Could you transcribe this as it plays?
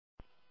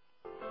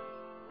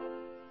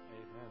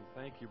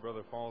Thank you,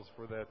 Brother Falls,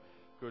 for that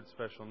good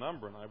special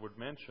number. And I would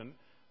mention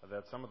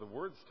that some of the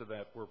words to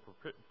that were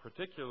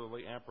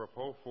particularly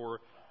apropos for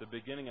the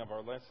beginning of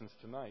our lessons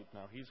tonight.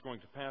 Now, he's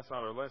going to pass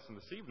out our lesson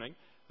this evening.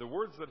 The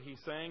words that he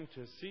sang,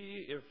 to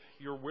see if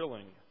you're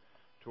willing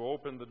to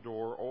open the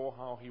door, oh,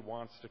 how he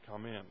wants to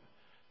come in.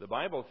 The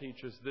Bible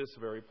teaches this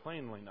very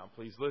plainly. Now,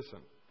 please listen.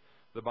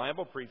 The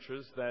Bible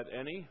preaches that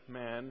any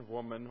man,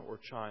 woman, or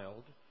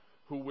child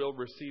who will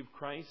receive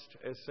Christ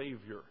as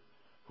Savior,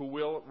 who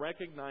will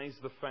recognize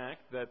the fact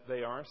that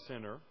they are a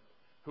sinner,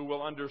 who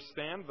will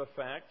understand the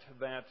fact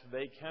that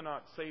they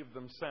cannot save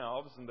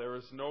themselves and there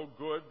is no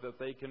good that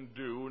they can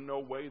do, no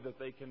way that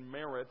they can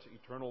merit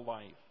eternal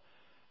life,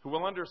 who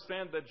will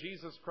understand that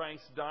Jesus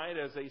Christ died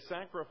as a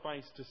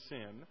sacrifice to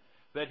sin,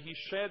 that He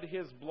shed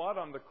His blood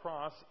on the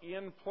cross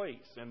in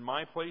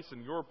my place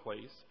and your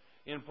place,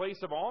 in place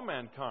of all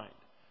mankind,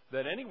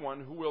 that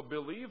anyone who will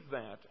believe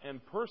that and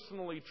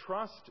personally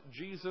trust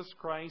Jesus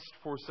Christ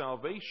for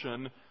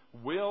salvation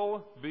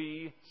will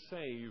be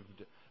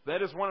saved.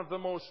 That is one of the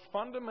most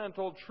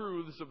fundamental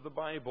truths of the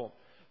Bible,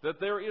 that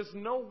there is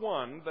no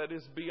one that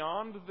is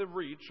beyond the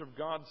reach of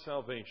God's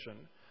salvation,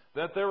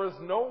 that there is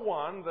no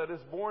one that is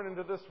born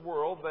into this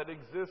world that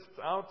exists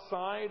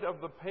outside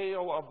of the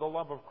pale of the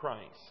love of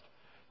Christ,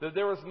 that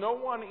there is no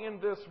one in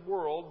this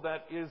world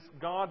that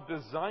God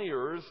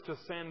desires to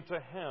send to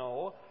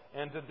hell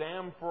and to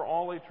damn for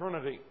all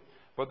eternity,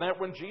 but that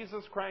when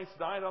Jesus Christ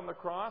died on the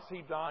cross,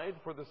 He died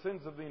for the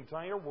sins of the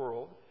entire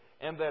world,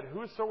 and that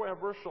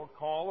whosoever shall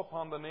call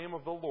upon the name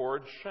of the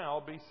Lord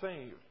shall be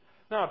saved.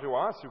 Now, to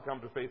us who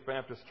come to Faith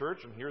Baptist Church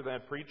and hear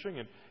that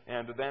preaching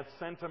and that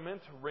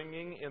sentiment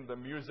ringing in the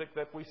music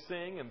that we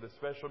sing, in the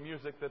special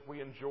music that we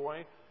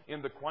enjoy,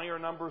 in the choir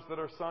numbers that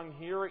are sung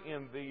here,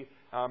 in the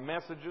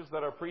messages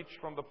that are preached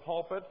from the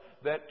pulpit,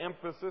 that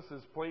emphasis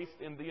is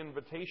placed in the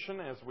invitation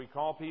as we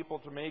call people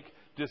to make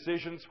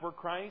decisions for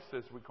Christ,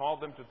 as we call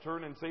them to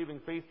turn in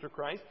saving faith to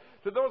Christ.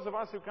 To those of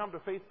us who come to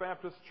Faith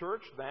Baptist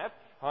Church, that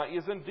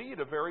is indeed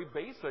a very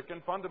basic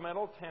and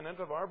fundamental tenet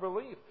of our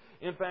belief.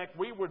 In fact,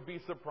 we would be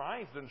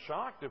surprised and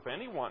shocked if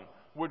anyone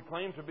would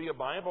claim to be a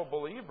Bible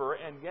believer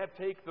and yet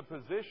take the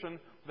position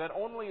that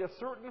only a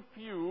certain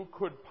few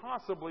could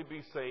possibly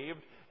be saved,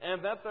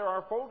 and that there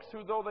are folks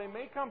who, though they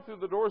may come through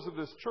the doors of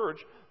this church,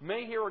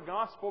 may hear a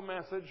gospel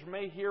message,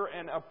 may hear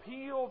an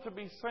appeal to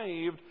be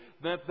saved,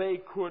 that they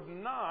could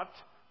not,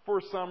 for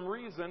some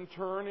reason,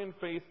 turn in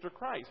faith to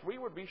Christ. We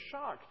would be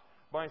shocked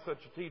by such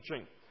a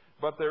teaching.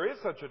 But there is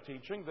such a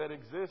teaching that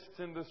exists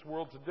in this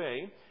world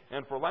today,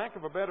 and for lack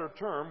of a better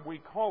term, we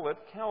call it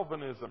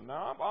Calvinism.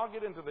 Now, I'll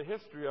get into the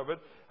history of it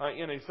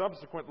in a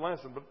subsequent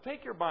lesson, but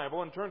take your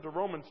Bible and turn to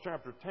Romans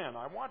chapter 10.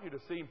 I want you to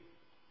see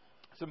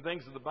some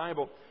things in the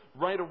Bible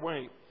right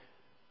away.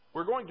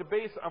 We're going to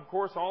base, of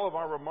course, all of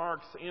our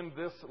remarks in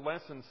this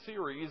lesson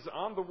series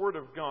on the Word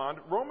of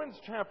God. Romans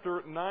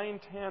chapter 9,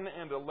 10,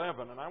 and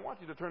 11. And I want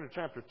you to turn to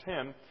chapter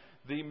 10,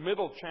 the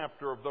middle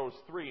chapter of those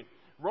three.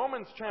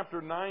 Romans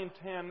chapter 9,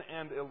 10,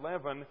 and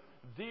 11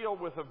 deal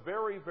with a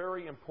very,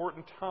 very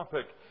important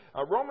topic.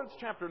 Romans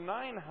chapter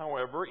 9,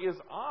 however, is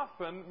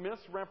often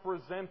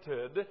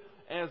misrepresented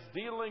as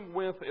dealing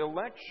with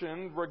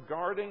election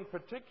regarding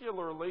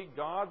particularly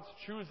God's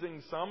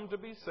choosing some to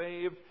be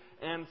saved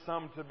and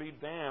some to be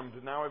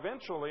damned. Now,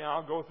 eventually,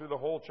 I'll go through the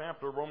whole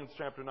chapter, Romans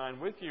chapter 9,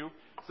 with you.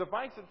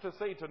 Suffice it to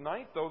say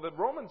tonight, though, that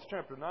Romans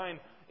chapter 9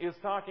 is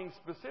talking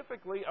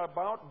specifically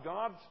about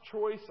God's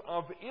choice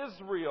of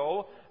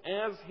Israel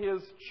as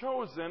His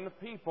chosen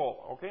people.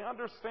 Okay,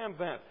 understand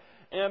that.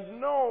 And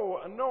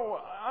no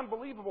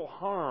unbelievable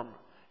harm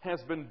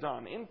has been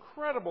done.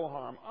 Incredible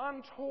harm,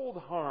 untold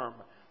harm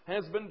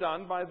has been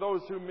done by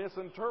those who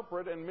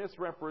misinterpret and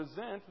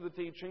misrepresent the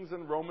teachings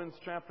in Romans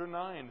chapter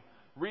 9.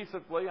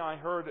 Recently, I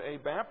heard a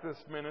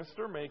Baptist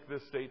minister make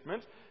this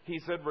statement. He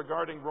said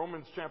regarding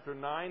Romans chapter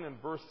 9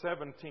 and verse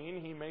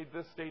 17, he made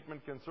this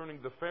statement concerning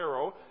the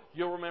Pharaoh.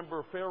 You'll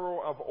remember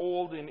Pharaoh of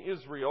old in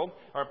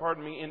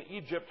in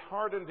Egypt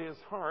hardened his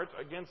heart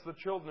against the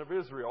children of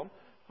Israel.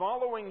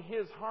 Following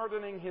his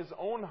hardening his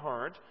own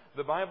heart,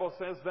 the Bible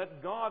says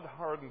that God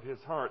hardened his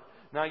heart.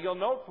 Now, you'll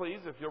note, please,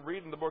 if you'll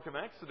read in the book of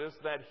Exodus,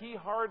 that he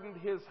hardened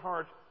his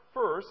heart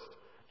first,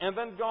 and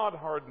then God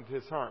hardened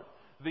his heart.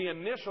 The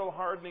initial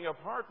hardening of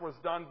heart was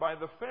done by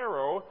the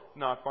Pharaoh,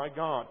 not by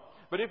God.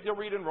 But if you'll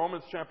read in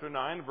Romans chapter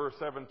 9, verse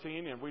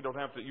 17, and we don't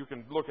have to, you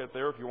can look at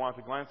there if you want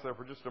to glance there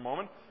for just a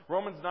moment.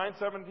 Romans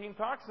 9:17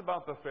 talks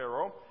about the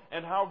Pharaoh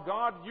and how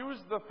God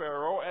used the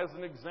Pharaoh as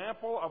an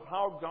example of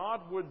how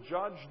God would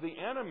judge the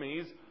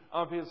enemies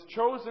of His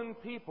chosen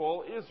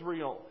people,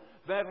 Israel.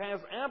 That has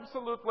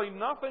absolutely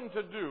nothing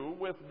to do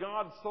with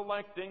God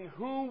selecting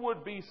who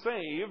would be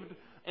saved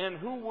and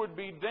who would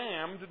be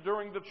damned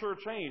during the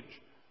church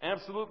age.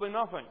 Absolutely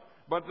nothing.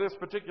 But this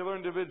particular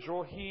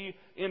individual, he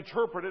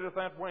interpreted it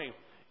that way.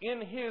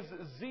 In his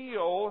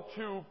zeal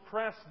to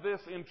press this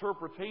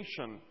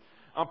interpretation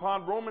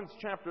upon Romans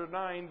chapter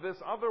 9, this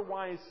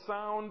otherwise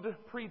sound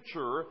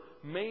preacher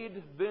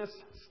made this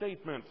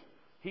statement.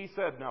 He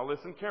said, now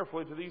listen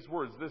carefully to these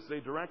words. This is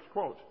a direct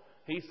quote.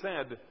 He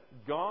said,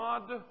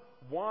 God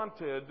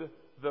wanted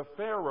the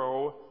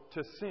Pharaoh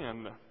to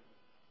sin.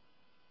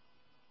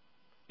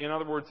 In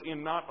other words,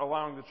 in not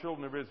allowing the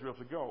children of Israel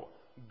to go.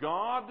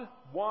 God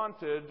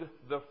wanted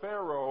the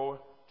Pharaoh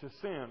to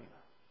sin.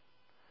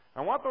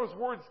 I want those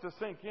words to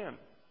sink in.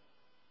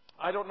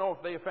 I don't know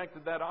if they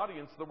affected that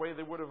audience the way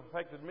they would have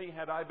affected me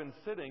had I been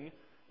sitting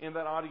in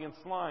that audience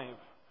live.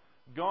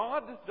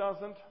 God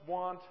doesn't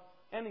want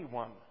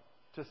anyone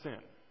to sin.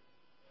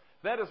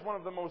 That is one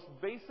of the most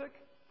basic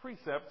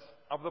precepts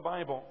of the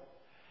Bible.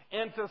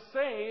 And to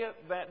say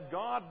that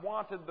God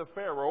wanted the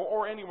Pharaoh,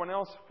 or anyone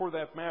else for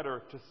that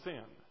matter, to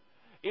sin,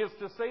 is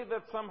to say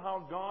that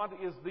somehow God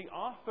is the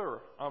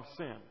author of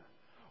sin,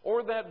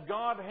 or that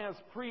God has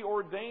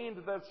preordained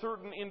that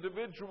certain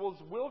individuals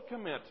will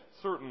commit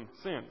certain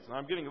sins. And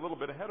I'm getting a little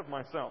bit ahead of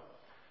myself.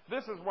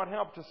 This is what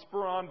helped to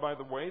spur on, by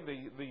the way,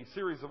 the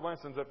series of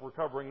lessons that we're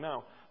covering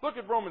now. Look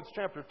at Romans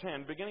chapter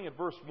 10, beginning at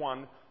verse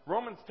 1.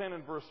 Romans 10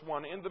 and verse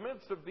 1. In the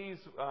midst of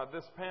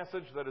this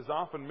passage that is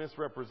often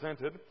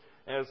misrepresented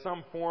as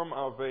some form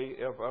of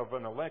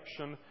an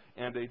election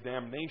and a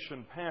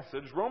damnation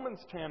passage, Romans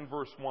 10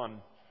 verse 1.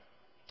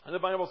 And the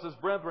Bible says,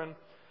 Brethren,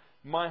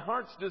 my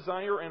heart's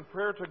desire and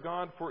prayer to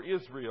God for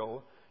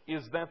Israel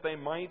is that they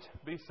might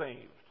be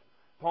saved.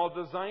 Paul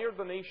desired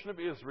the nation of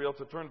Israel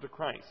to turn to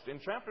Christ. In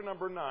chapter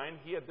number 9,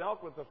 he had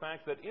dealt with the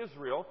fact that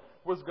Israel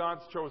was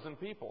God's chosen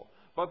people,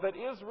 but that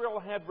Israel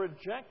had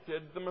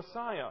rejected the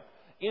Messiah.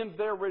 In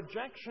their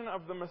rejection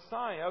of the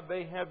Messiah,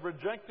 they had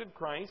rejected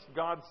Christ.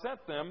 God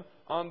set them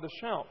on the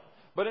shelf.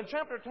 But in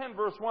chapter 10,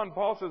 verse 1,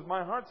 Paul says,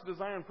 my heart's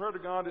desire and prayer to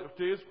God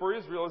for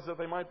Israel is that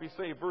they might be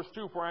saved. Verse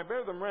 2, for I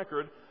bear them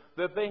record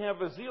that they have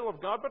a zeal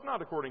of God, but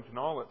not according to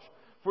knowledge.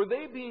 For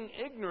they, being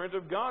ignorant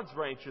of God's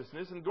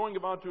righteousness and going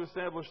about to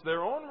establish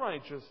their own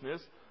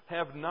righteousness,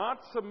 have not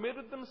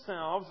submitted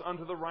themselves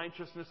unto the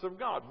righteousness of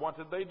God. What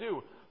did they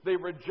do? They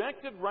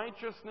rejected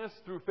righteousness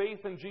through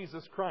faith in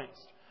Jesus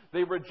Christ.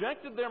 They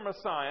rejected their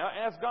Messiah,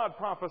 as God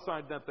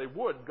prophesied that they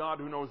would. God,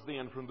 who knows the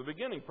end from the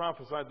beginning,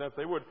 prophesied that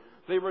they would.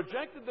 They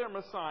rejected their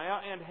Messiah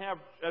and have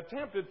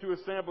attempted to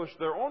establish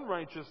their own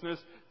righteousness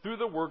through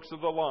the works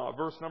of the law.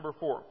 Verse number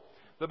 4.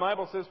 The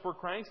Bible says, for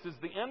Christ is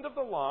the end of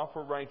the law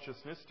for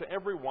righteousness to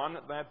everyone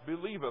that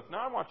believeth.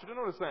 Now I want you to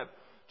notice that.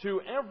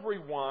 To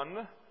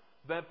everyone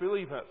that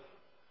believeth.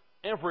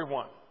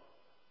 Everyone.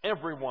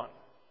 Everyone.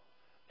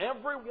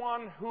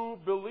 Everyone who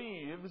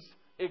believes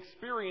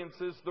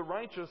experiences the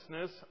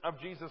righteousness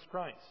of Jesus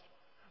Christ.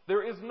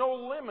 There is no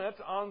limit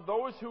on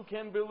those who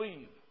can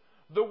believe.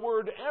 The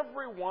word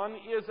everyone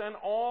is an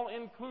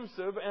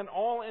all-inclusive and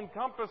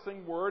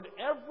all-encompassing word.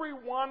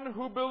 Everyone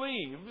who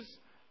believes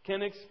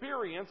can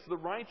experience the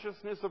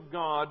righteousness of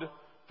God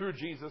through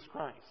Jesus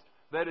Christ.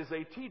 That is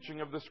a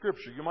teaching of the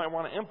Scripture. You might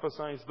want to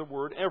emphasize the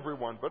word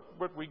everyone,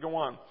 but we go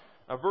on.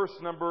 Verse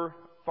number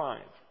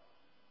 5.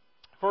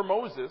 For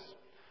Moses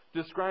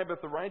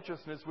describeth the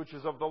righteousness which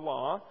is of the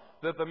law,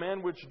 that the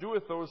man which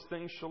doeth those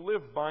things shall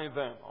live by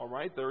them. All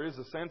right, there is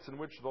a sense in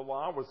which the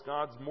law was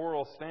God's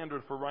moral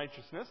standard for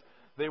righteousness.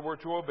 They were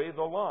to obey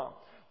the law.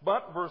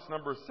 But, verse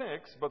number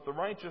 6, but the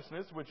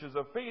righteousness which is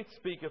of faith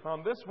speaketh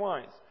on this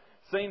wise.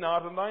 Say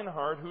not in thine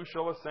heart, who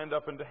shall ascend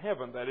up into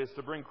heaven? That is,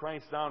 to bring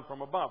Christ down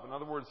from above. In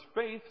other words,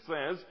 faith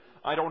says,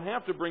 I don't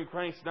have to bring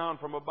Christ down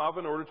from above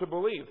in order to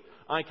believe.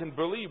 I can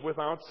believe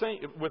without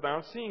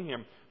seeing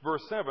Him.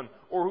 Verse 7,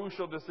 or who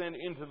shall descend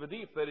into the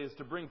deep? That is,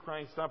 to bring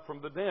Christ up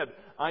from the dead.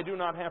 I do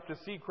not have to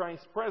see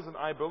Christ present.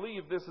 I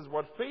believe. This is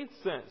what faith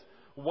says.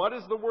 What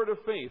is the word of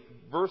faith?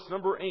 Verse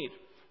number 8.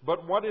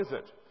 But what is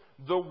it?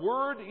 The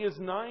word is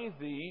nigh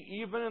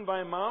thee, even in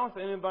thy mouth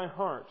and in thy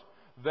heart.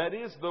 That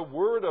is the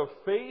word of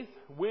faith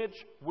which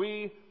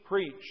we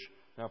preach.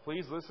 Now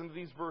please listen to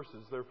these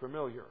verses. They're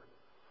familiar.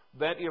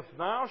 That if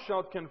thou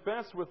shalt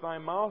confess with thy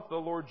mouth the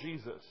Lord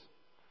Jesus,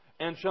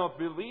 and shalt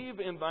believe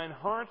in thine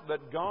heart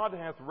that God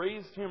hath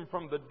raised him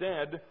from the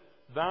dead,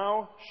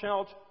 thou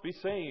shalt be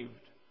saved.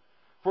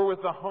 For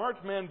with the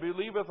heart man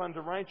believeth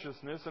unto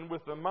righteousness, and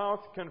with the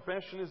mouth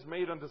confession is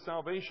made unto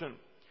salvation.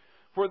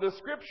 For the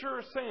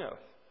Scripture saith,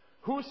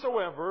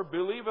 whosoever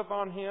believeth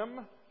on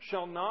him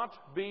shall not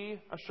be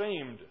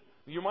ashamed.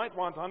 You might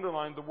want to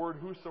underline the word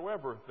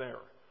whosoever there.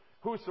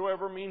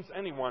 Whosoever means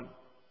anyone.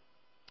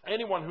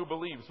 Anyone who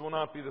believes will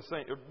not be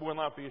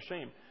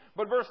ashamed.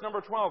 But verse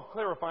number 12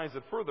 clarifies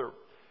it further.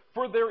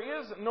 For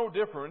there is no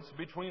difference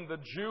between the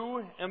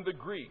Jew and the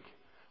Greek.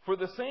 For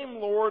the same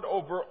Lord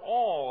over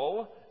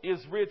all is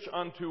rich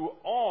unto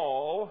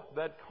all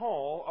that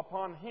call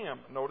upon him.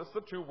 Notice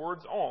the two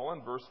words all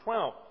in verse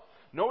 12.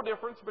 No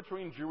difference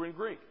between Jew and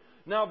Greek.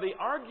 Now the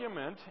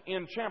argument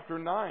in chapter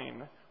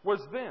 9 was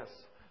this,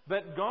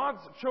 that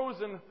God's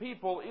chosen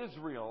people,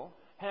 Israel,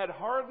 had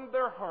hardened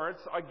their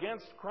hearts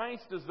against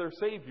Christ as their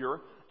Savior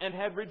and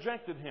had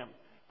rejected Him.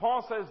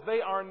 Paul says they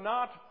are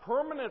not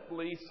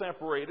permanently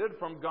separated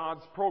from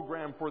God's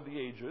program for the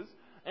ages,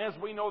 As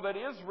we know that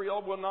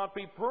Israel will not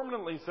be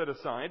permanently set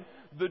aside,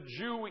 the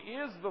Jew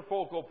is the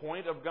focal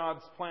point of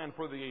God's plan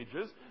for the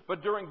ages.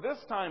 But during this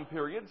time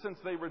period, since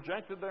they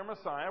rejected their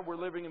Messiah, we're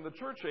living in the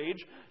church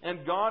age,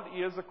 and God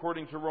is,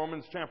 according to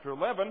Romans chapter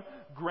 11,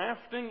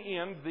 grafting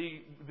in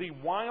the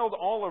wild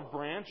olive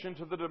branch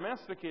into the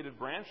domesticated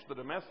branch, the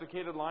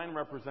domesticated line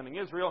representing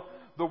Israel,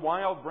 the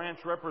wild branch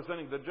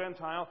representing the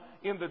Gentile.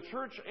 In the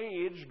church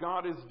age,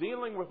 God is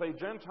dealing with a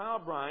Gentile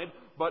bride,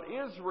 but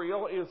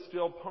Israel is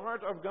still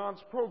part of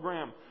God's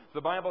program. The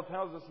Bible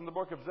tells us in the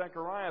book of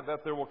Zechariah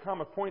that there will come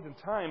a point in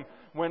time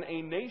when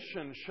a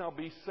nation shall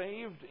be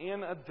saved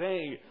in a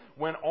day,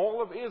 when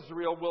all of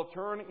Israel will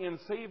turn in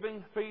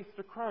saving faith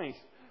to Christ.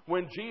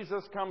 When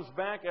Jesus comes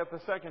back at the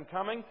second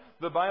coming,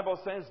 the Bible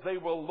says they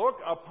will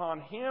look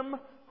upon Him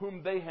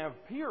whom they have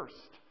pierced,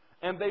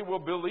 and they will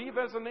believe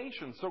as a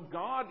nation. So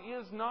God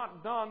is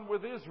not done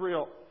with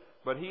Israel,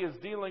 but He is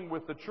dealing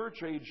with the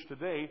church age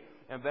today,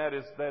 and that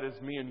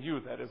is me and you.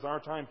 That is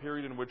our time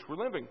period in which we're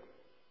living.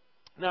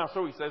 Now,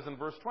 so he says in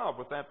verse 12,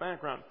 with that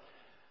background,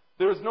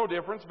 there is no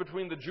difference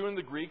between the Jew and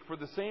the Greek, for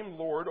the same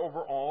Lord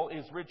over all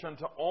is rich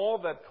unto all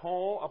that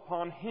call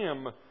upon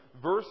Him.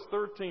 Verse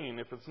 13,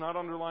 if it's not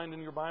underlined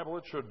in your Bible,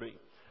 it should be.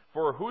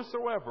 For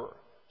whosoever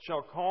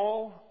shall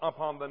call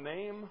upon the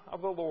name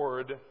of the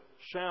Lord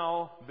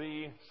shall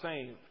be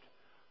saved.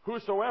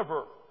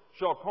 Whosoever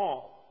shall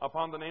call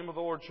upon the name of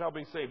the Lord shall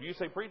be saved. You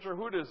say, preacher,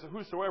 who does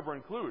whosoever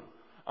include?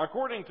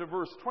 According to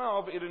verse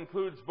 12, it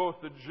includes both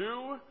the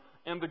Jew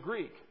and the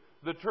Greek.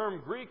 The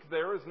term Greek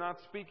there is not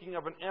speaking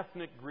of an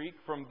ethnic Greek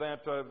from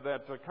that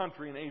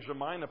country in Asia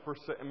Minor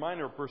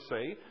per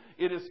se.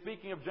 It is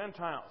speaking of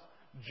Gentiles.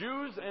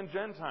 Jews and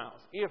Gentiles.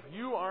 If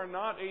you are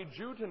not a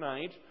Jew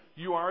tonight,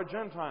 you are a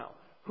Gentile.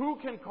 Who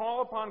can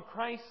call upon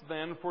Christ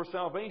then for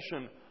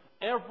salvation?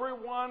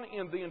 Everyone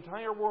in the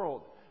entire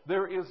world.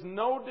 There is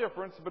no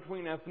difference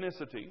between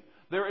ethnicity.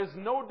 There is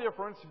no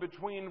difference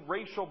between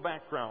racial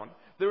background.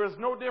 There is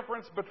no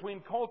difference between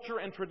culture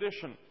and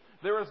tradition.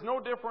 There is no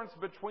difference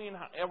between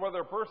whether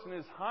a person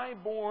is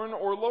high-born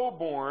or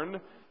low-born.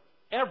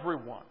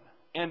 Everyone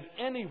and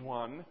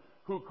anyone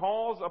who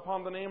calls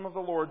upon the name of the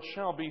Lord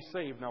shall be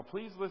saved. Now,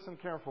 please listen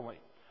carefully.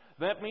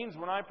 That means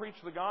when I preach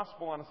the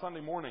gospel on a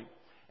Sunday morning,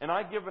 and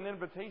I give an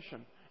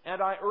invitation,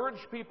 and I urge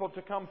people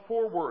to come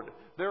forward,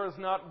 there is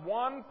not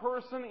one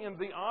person in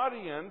the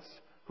audience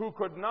who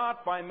could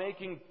not, by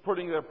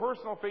putting their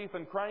personal faith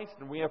in Christ,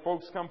 and we have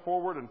folks come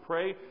forward and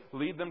pray,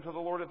 lead them to the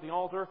Lord at the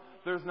altar,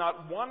 there's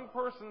not one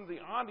person in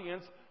the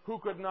audience who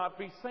could not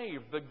be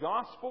saved. The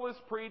gospel is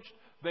preached.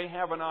 They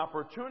have an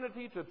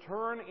opportunity to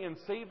turn in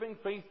saving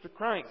faith to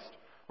Christ.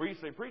 Where you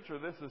say, preacher,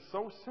 this is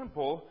so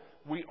simple,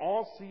 we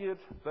all see it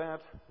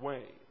that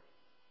way.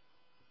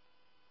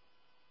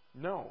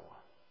 No.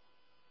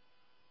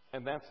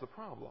 And that's the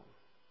problem.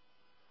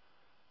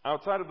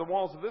 Outside of the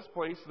walls of this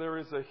place, there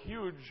is a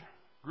huge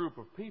group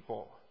of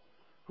people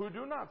who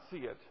do not see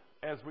it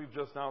as we've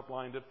just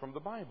outlined it from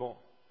the Bible.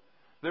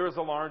 There is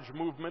a large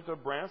movement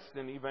abreast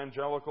in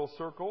evangelical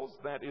circles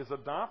that is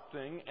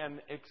adopting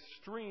an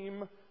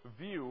extreme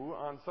view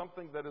on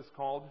something that is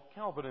called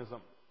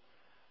Calvinism.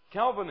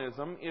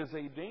 Calvinism is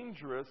a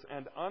dangerous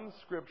and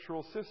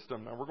unscriptural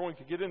system. Now, we're going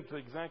to get into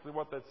exactly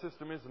what that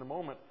system is in a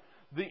moment.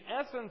 The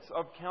essence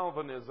of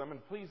Calvinism,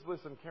 and please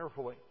listen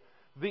carefully,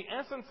 the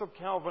essence of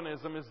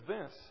Calvinism is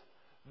this,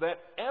 that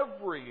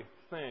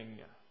everything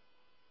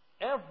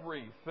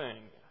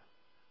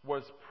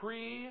was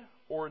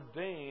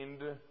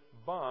preordained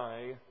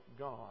by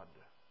God.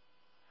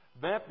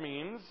 That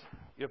means,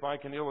 if I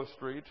can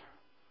illustrate,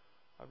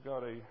 I've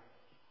got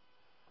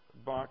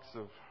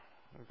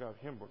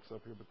hymn books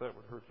up here, but that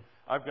would hurt.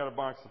 I've got a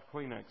box of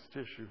Kleenex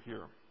tissue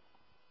here.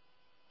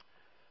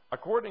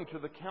 According to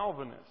the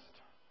Calvinist,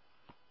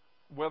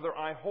 whether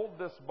I hold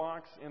this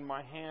box in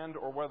my hand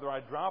or whether I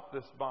drop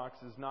this box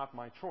is not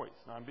my choice.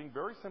 Now, I'm being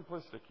very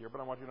simplistic here,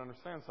 but I want you to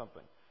understand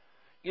something.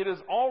 It is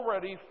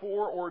already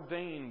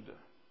foreordained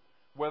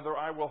whether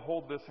I will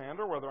hold this hand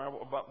or whether I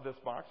will this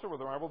box or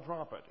whether I will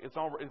drop it.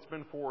 It's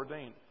been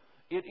foreordained.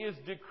 It is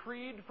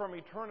decreed from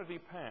eternity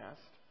past,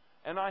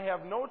 and I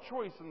have no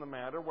choice in the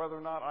matter whether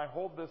or not I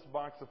hold this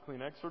box of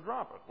Kleenex or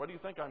drop it. What do you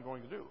think I'm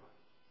going to do?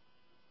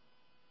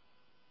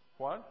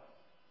 What?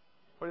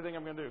 What do you think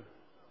I'm going to do?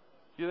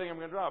 You think I'm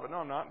going to drop it? No,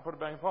 I'm not. And put it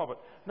back in the pulpit.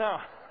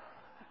 Now,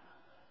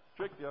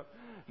 tricked you.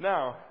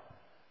 Now,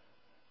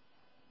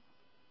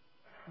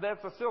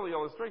 that's a silly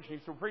illustration. You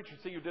say, preacher,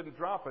 see, you didn't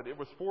drop it. It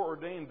was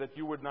foreordained that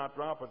you would not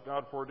drop it.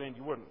 God foreordained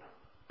you wouldn't.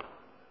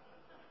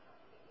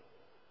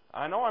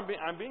 I know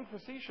I'm being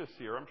facetious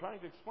here. I'm trying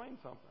to explain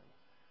something.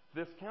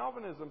 This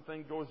Calvinism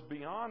thing goes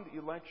beyond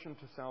election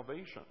to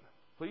salvation.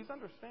 Please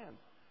understand.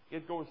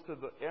 It goes to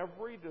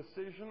every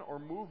decision or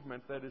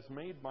movement that is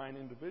made by an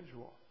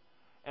individual.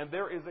 And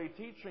there is a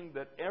teaching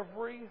that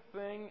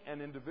everything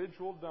an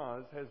individual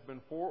does has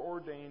been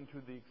foreordained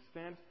to the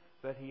extent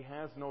that he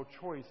has no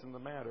choice in the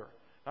matter.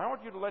 Now, I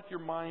want you to let your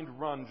mind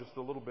run just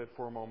a little bit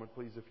for a moment,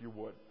 please, if you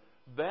would.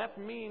 That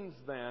means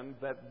then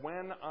that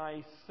when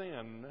I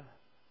sin,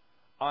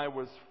 I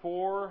was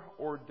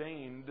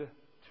foreordained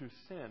to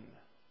sin.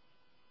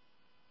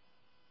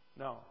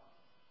 No.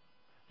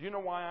 Do you know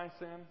why I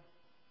sin?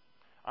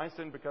 I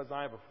sin because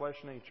I have a flesh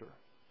nature.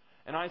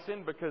 And I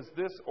sin because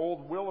this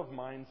old will of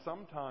mine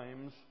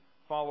sometimes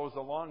follows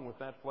along with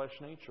that flesh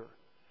nature.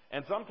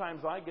 And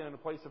sometimes I get in a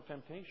place of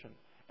temptation.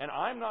 And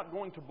I'm not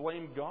going to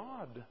blame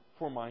God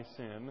for my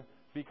sin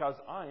because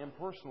I am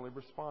personally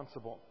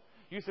responsible.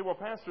 You say, well,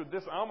 Pastor,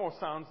 this almost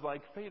sounds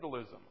like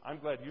fatalism. I'm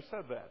glad you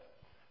said that.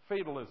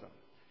 Fatalism.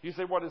 You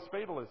say, what is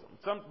fatalism?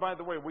 By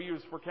the way, we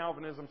use for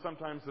Calvinism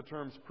sometimes the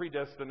terms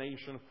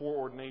predestination,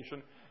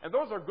 foreordination. And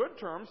those are good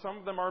terms. Some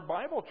of them are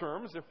Bible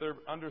terms if they're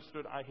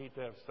understood. I hate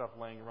to have stuff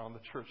laying around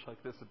the church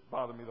like this. It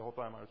bothered me the whole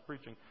time I was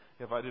preaching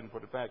if I didn't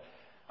put it back.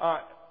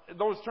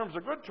 Those terms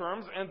are good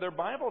terms, and they're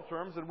Bible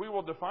terms, and we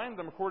will define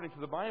them according to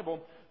the Bible.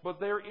 But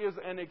there is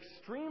an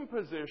extreme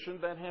position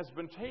that has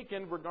been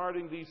taken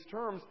regarding these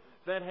terms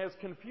that has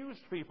confused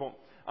people.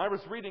 I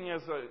was reading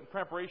as a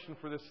preparation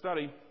for this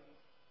study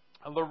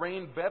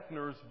Lorraine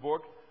Bettner's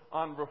book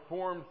on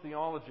Reformed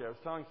theology. I was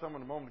telling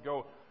someone a moment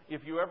ago,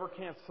 if you ever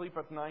can't sleep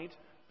at night,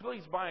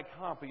 please buy a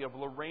copy of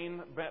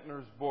Lorraine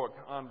Bettner's book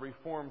on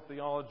Reformed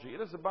theology.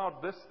 It is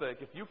about this thick.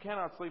 If you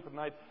cannot sleep at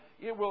night,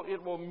 it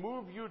will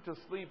move you to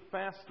sleep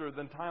faster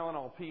than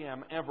Tylenol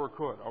PM ever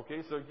could.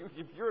 Okay, so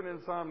if you're an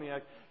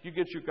insomniac, you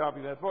get you a copy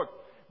of that book.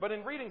 But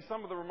in reading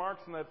some of the remarks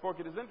in that book,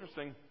 it is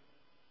interesting.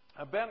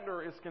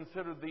 Bettner is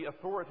considered the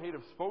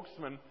authoritative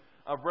spokesman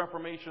of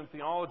Reformation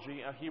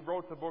theology. He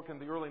wrote the book in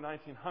the early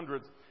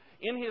 1900s.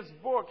 In his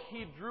book,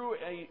 he drew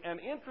an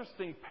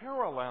interesting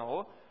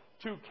parallel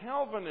to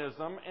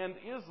Calvinism and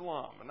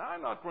Islam. And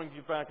I'm not going to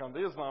get back on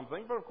the Islam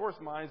thing, but of course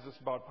my eyes just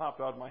about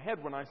popped out of my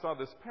head when I saw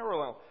this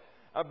parallel.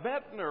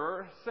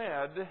 Bettner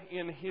said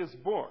in his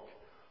book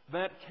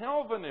that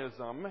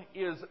Calvinism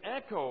is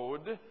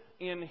echoed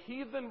in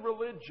heathen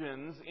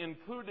religions,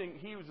 including,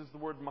 he uses the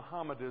word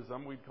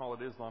Mohammedism, we'd call it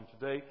Islam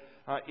today,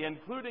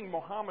 including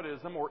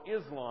Mohammedism or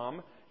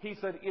Islam. He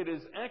said it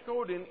is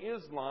echoed in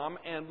Islam,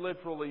 and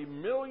literally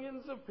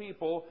millions of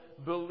people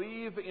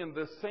believe in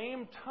the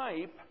same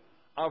type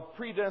of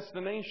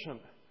predestination.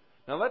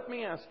 Now let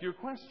me ask you a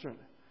question.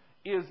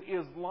 Is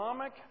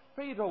Islamic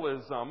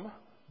fatalism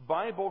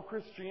Bible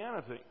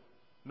Christianity?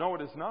 No,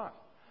 it is not.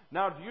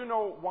 Now, do you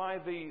know why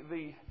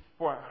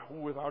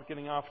without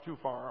getting off too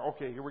far,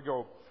 okay, here we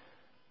go.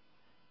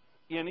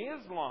 In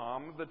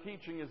Islam, the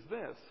teaching is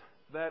this,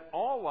 that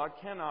Allah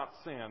cannot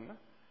sin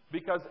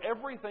because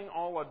everything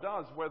Allah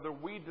does, whether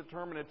we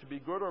determine it to be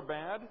good or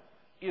bad,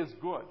 is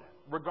good,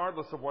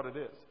 regardless of what it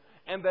is.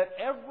 And that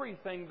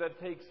everything that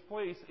takes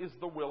place is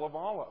the will of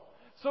Allah.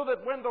 So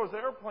that when those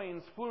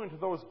airplanes flew into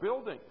those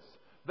buildings,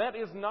 that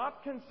is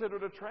not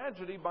considered a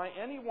tragedy by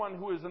anyone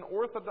who is an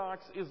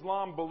Orthodox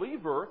Islam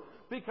believer,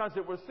 because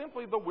it was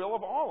simply the will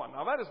of Allah.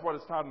 Now that is what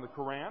is taught in the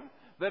Quran.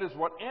 That is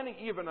what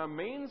even a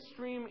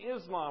mainstream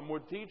Islam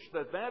would teach,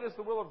 that is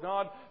the will of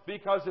God,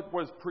 because it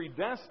was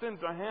predestined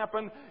to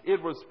happen,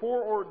 it was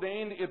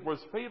foreordained, it was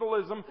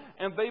fatalism,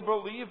 and they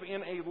believe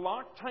in a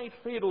Loctite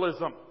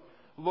fatalism.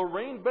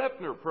 Lorraine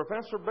Bettner,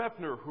 Professor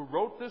Bettner, who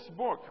wrote this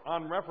book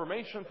on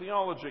Reformation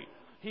theology,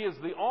 he is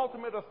the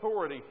ultimate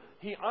authority.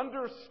 He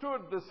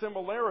understood the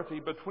similarity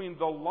between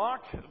the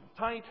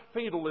Loctite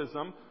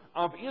fatalism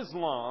of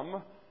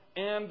Islam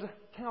and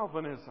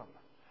Calvinism.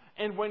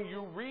 And when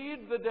you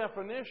read the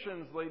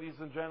definitions, ladies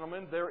and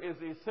gentlemen, there is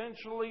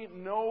essentially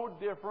no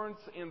difference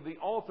in the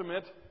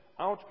ultimate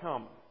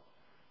outcome.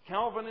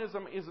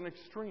 Calvinism is an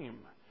extreme.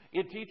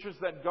 It teaches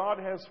that God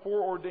has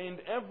foreordained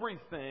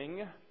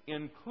everything,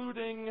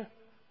 including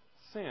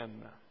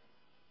sin.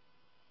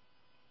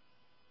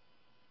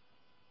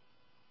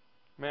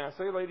 May I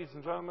say, ladies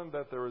and gentlemen,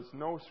 that there is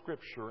no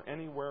scripture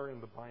anywhere in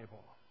the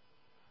Bible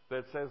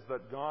that says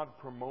that God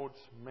promotes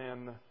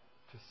men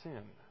to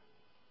sin.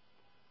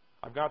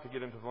 I've got to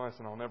get into the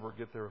lesson. I'll never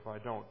get there if I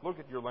don't. Look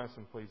at your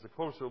lesson, please. A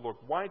closer look.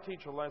 Why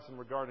teach a lesson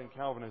regarding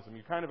Calvinism?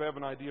 You kind of have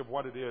an idea of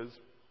what it is.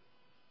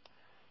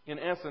 In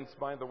essence,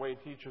 by the way,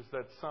 it teaches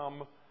that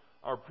some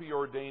are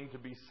preordained to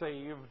be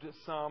saved.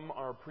 Some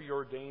are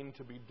preordained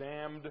to be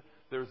damned.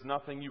 There's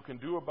nothing you can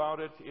do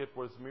about it. It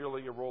was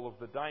merely a roll of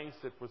the dice.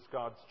 It was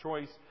God's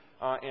choice.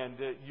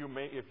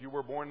 If you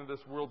were born in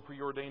this world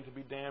preordained to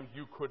be damned,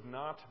 you could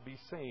not be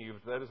saved.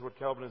 That is what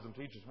Calvinism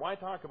teaches. Why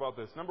talk about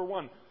this? Number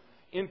one,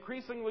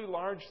 increasingly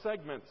large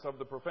segments of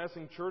the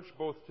professing church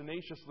both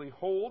tenaciously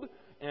hold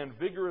and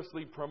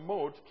vigorously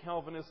promote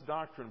Calvinist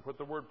doctrine. Put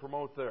the word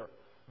promote there.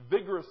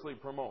 Vigorously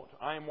promote.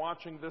 I am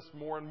watching this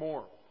more and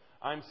more.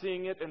 I'm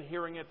seeing it and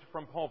hearing it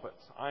from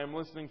pulpits. I am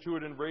listening to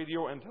it in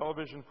radio and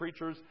television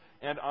preachers,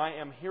 and I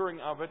am hearing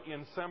of it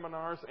in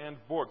seminars and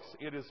books.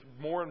 It is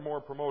more and more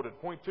promoted.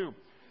 Point two,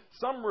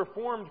 some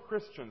Reformed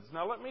Christians.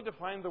 Now let me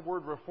define the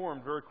word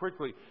Reformed very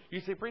quickly. You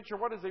say, preacher,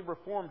 what is a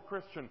Reformed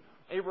Christian?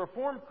 A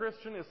Reformed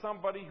Christian is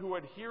somebody who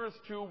adheres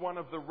to one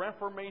of the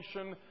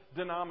Reformation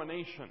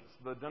denominations,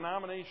 the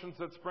denominations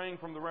that sprang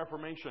from the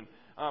Reformation.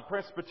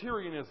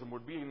 Presbyterianism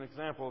would be an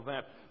example of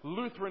that.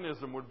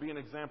 Lutheranism would be an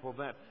example of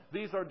that.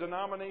 These are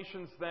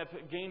denominations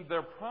that gained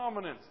their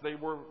prominence. They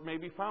were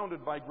maybe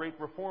founded by great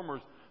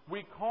reformers.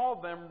 We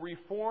call them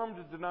Reformed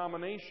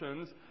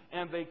denominations,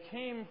 and they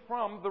came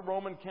from the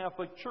Roman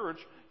Catholic Church.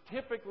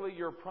 Typically,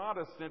 you're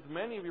Protestant.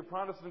 Many of your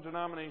Protestant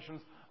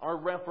denominations are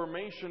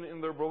Reformation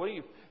in their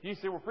belief. You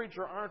say, well,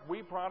 preacher, aren't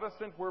we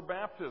Protestant? We're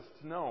Baptists.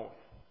 No.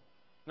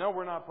 No,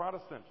 we're not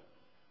Protestant.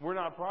 We're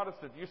not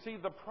Protestant. You see,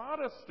 the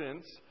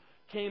Protestants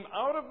came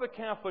out of the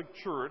Catholic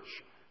Church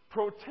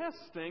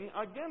protesting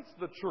against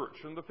the church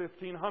in the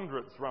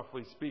 1500s,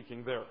 roughly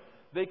speaking there.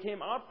 They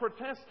came out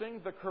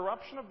protesting the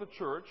corruption of the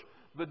church,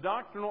 the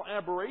doctrinal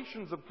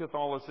aberrations of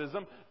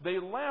Catholicism. They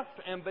left,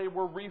 and they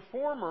were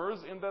reformers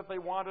in that they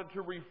wanted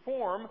to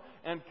reform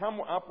and come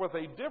up with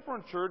a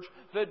different church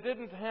that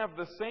didn't have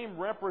the same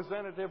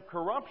representative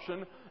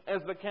corruption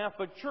as the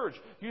Catholic Church.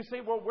 You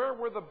say, well, where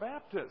were the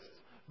Baptists?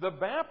 The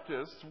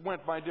Baptists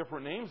went by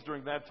different names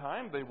during that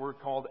time. They were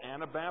called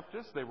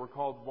Anabaptists. They were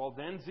called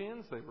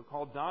Waldensians. They were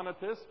called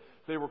Donatists.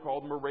 They were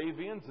called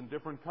Moravians in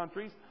different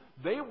countries.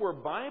 They were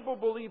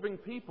Bible-believing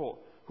people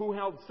who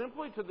held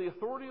simply to the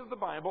authority of the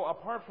Bible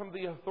apart from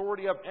the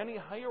authority of any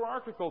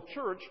hierarchical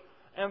church,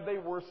 and they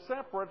were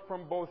separate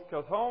from both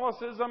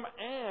Catholicism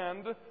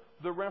and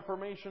the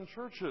Reformation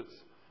churches.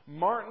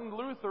 Martin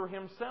Luther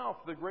himself,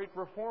 the great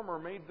reformer,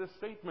 made this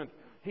statement.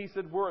 He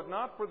said, were it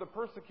not for the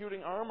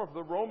persecuting arm of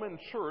the Roman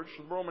Church,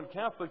 the Roman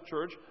Catholic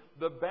Church,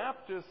 the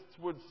Baptists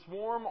would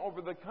swarm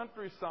over the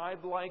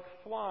countryside like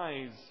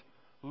flies.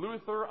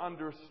 Luther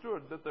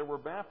understood that there were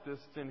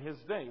Baptists in his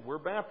day. We're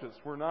Baptists.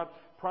 We're not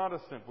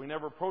Protestant. We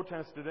never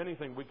protested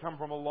anything. We come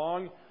from a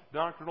long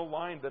doctrinal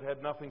line that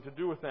had nothing to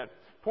do with that.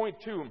 Point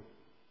 2,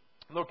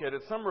 look at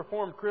it. Some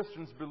Reformed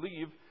Christians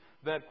believe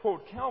that,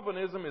 quote,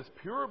 Calvinism is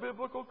pure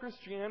biblical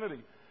Christianity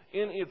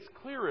in its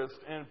clearest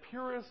and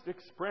purest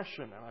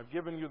expression. And I've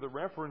given you the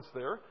reference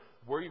there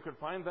where you could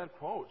find that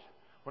quote.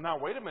 Well, now,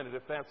 wait a minute.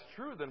 If that's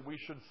true, then we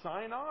should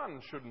sign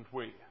on, shouldn't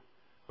we?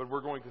 But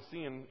we're going to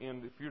see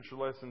in the future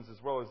lessons as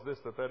well as this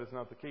that is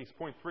not the case.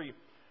 Point 3,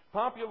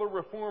 popular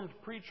Reformed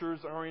preachers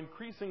are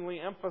increasingly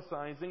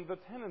emphasizing the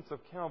tenets of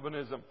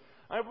Calvinism.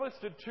 I've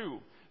listed 2.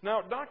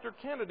 Now, Dr.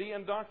 Kennedy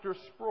and Dr.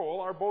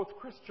 Sproul are both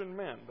Christian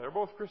men. They're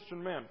both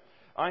Christian men.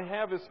 I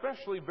have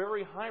especially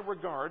very high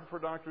regard for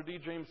Dr. D.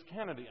 James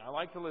Kennedy. I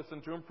like to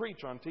listen to him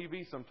preach on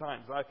TV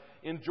sometimes. I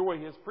enjoy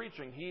his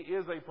preaching. He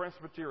is a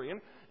Presbyterian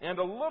and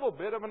a little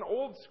bit of an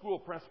old school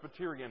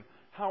Presbyterian.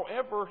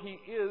 However, he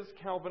is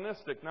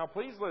Calvinistic. Now,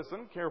 please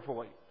listen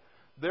carefully.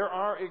 There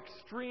are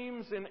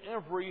extremes in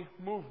every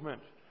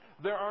movement.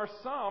 There are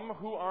some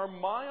who are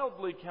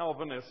mildly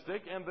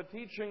Calvinistic, and the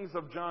teachings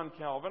of John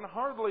Calvin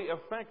hardly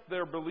affect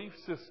their belief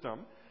system.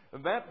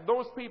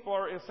 Those people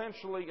are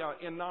essentially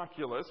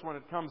innocuous when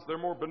it comes, they're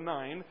more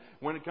benign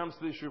when it comes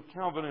to the issue of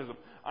Calvinism.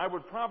 I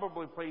would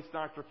probably place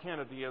Dr.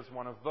 Kennedy as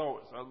one of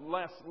those,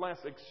 less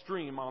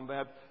extreme on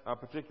that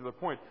particular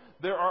point.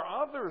 There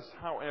are others,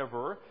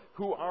 however,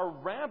 who are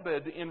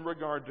rabid in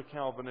regard to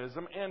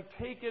Calvinism and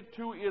take it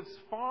to its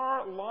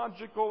far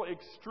logical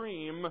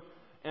extreme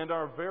and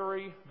are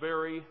very,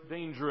 very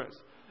dangerous.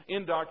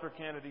 In Dr.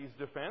 Kennedy's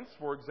defense,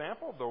 for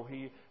example, though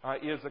he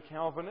is a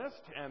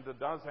Calvinist and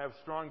does have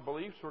strong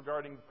beliefs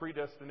regarding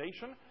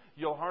predestination,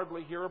 you'll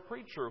hardly hear a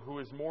preacher who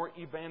is more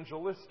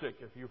evangelistic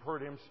if you've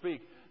heard him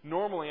speak.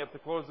 Normally, at the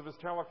close of his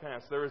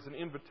telecast, there is an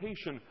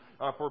invitation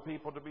for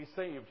people to be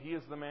saved. He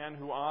is the man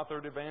who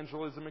authored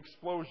Evangelism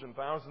Explosion.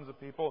 Thousands of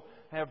people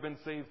have been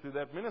saved through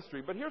that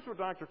ministry. But here's what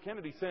Dr.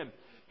 Kennedy said.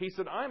 He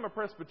said, I'm a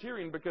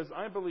Presbyterian because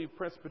I believe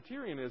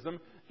Presbyterianism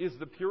is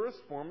the purest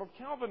form of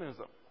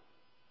Calvinism.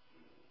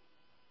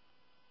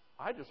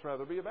 I'd just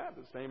rather be a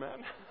Baptist,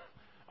 amen?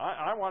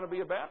 I want to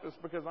be a Baptist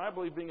because I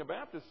believe being a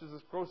Baptist is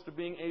as close to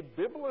being a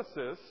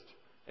biblicist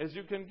as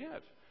you can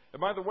get. And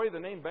by the way, the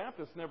name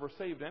Baptist never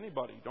saved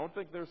anybody. Don't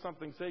think there's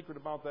something sacred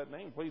about that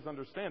name. Please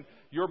understand,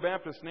 your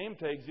Baptist name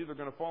tag's either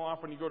going to fall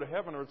off when you go to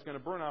heaven or it's going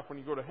to burn off when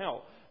you go to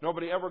hell.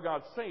 Nobody ever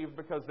got saved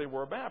because they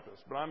were a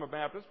Baptist. But I'm a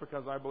Baptist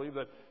because I believe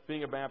that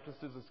being a Baptist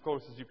is as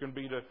close as you can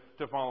be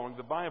to following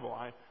the Bible.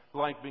 I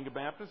like being a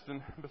Baptist,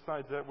 and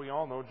besides that, we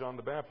all know John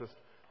the Baptist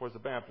was a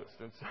Baptist.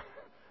 And so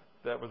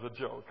that was a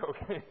joke,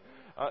 okay?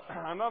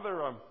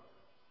 Another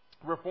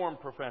Reformed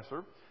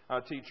professor,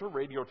 teacher,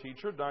 radio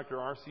teacher, Dr.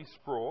 R.C.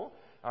 Sproul,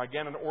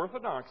 again an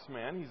Orthodox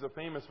man. He's a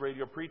famous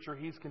radio preacher.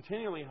 He's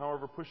continually,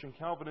 however, pushing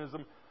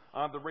Calvinism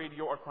on the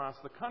radio across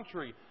the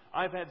country.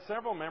 I've had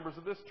several members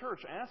of this church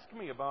ask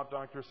me about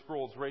Dr.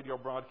 Sproul's radio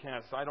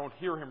broadcasts. I don't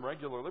hear him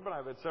regularly, but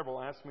I've had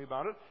several ask me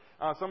about it.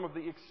 Some of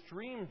the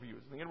extreme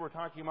views. And again, we're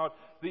talking about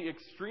the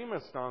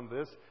extremists on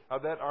this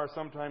that are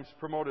sometimes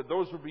promoted.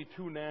 Those would be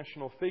 2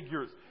 national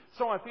figures.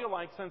 So I feel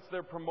like since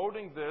they're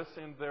promoting this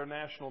in their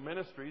national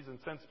ministries, and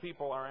since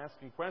people are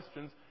asking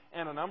questions,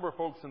 and a number of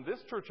folks in this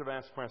church have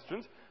asked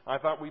questions, I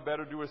thought we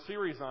better do a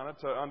series on it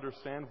to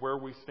understand where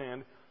we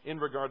stand in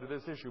regard to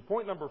this issue.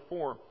 Point number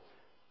 4,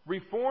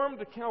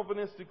 Reformed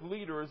Calvinistic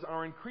leaders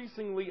are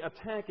increasingly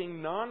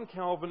attacking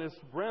non-Calvinist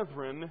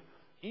brethren,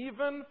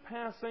 even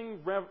passing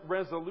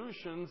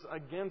resolutions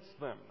against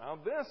them. Now,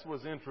 this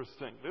was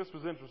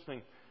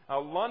interesting.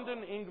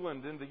 London,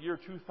 England, in the year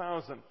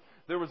 2000,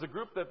 there was a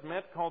group that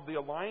met called the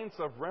Alliance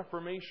of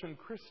Reformation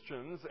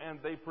Christians, and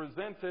they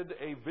presented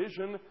a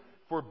vision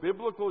for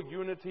biblical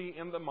unity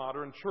in the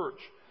modern church.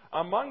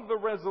 Among the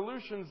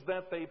resolutions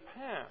that they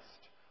passed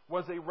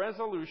was a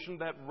resolution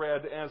that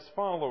read as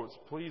follows.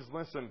 Please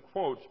listen.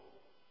 Quote,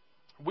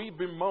 "We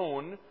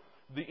bemoan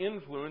the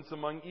influence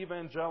among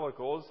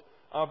evangelicals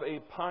of a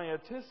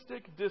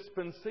pietistic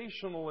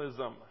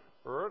dispensationalism."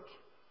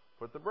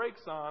 Put the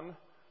brakes on.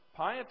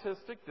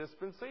 Pietistic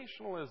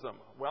dispensationalism.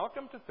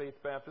 Welcome to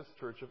Faith Baptist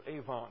Church of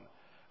Avon.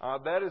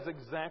 That is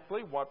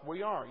exactly what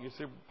we are. You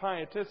see,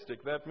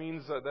 pietistic, that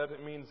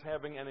means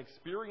having an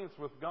experience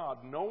with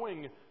God,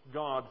 knowing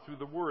God through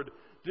the Word.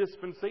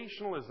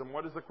 Dispensationalism,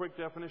 what is the quick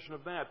definition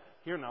of that?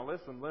 Here, now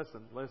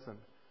listen.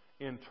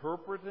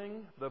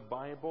 Interpreting the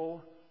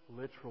Bible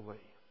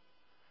literally.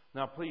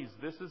 Now please,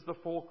 this is the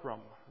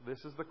fulcrum.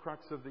 This is the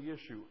crux of the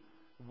issue.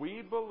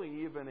 We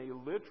believe in a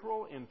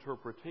literal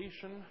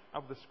interpretation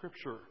of the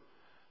Scripture.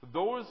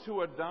 Those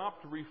who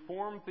adopt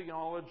Reformed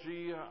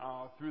theology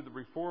through the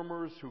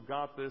Reformers, who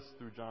got this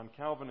through John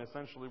Calvin,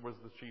 essentially was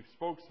the chief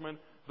spokesman,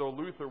 though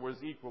Luther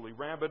was equally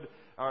rabid,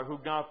 who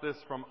got this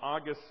from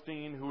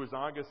Augustine, who is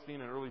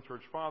Augustine, an early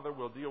church father.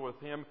 We'll deal with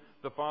him,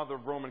 the father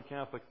of Roman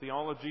Catholic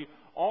theology.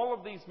 All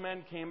of these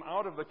men came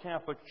out of the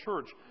Catholic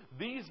Church.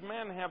 These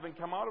men, having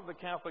come out of the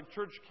Catholic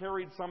Church,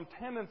 carried some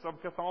tenets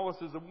of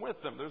Catholicism with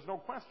them. There's no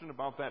question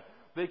about that.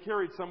 They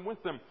carried some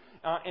with them.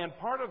 And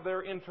part of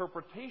their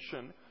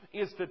interpretation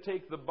is to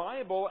take the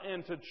Bible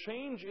and to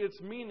change its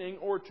meaning,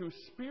 or to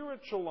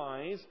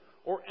spiritualize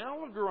or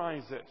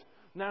allegorize it.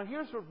 Now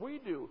here's what we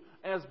do.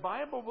 As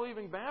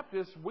Bible-believing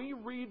Baptists, we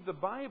read the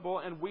Bible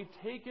and we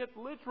take it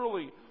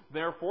literally.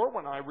 Therefore,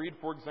 when I read,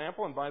 for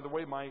example, and by the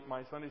way,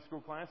 my Sunday school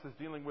class is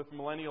dealing with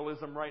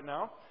millennialism right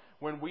now,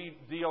 when we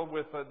deal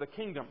with the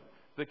kingdom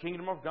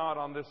of God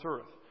on this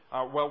earth.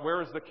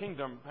 Where is the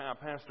kingdom,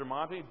 Pastor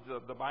Monte?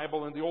 The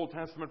Bible in the Old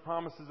Testament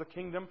promises a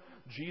kingdom.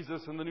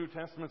 Jesus in the New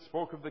Testament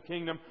spoke of the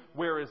kingdom.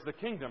 Where is the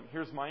kingdom?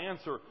 Here's my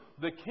answer.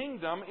 The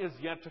kingdom is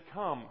yet to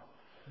come.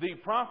 The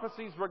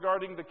prophecies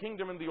regarding the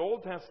kingdom in the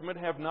Old Testament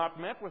have not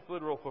met with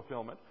literal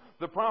fulfillment.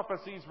 The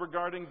prophecies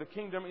regarding the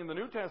kingdom in the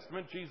New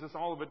Testament, Jesus,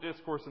 Olivet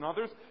Discourse, and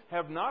others,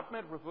 have not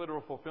met with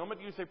literal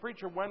fulfillment. You say,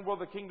 "Preacher, when will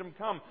the kingdom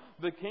come?"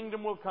 The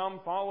kingdom will come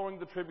following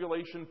the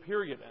tribulation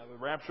period. The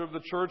rapture of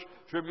the church,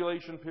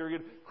 tribulation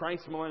period,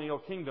 Christ's millennial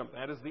kingdom.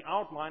 That is the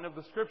outline of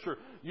the Scripture.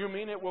 You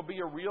mean it will be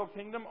a real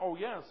kingdom? Oh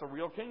yes, a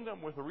real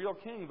kingdom with a real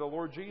king, the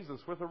Lord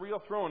Jesus, with a real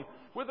throne,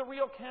 with a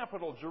real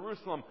capital,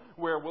 Jerusalem.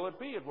 Where will it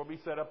be? It will be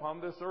set upon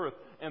this earth.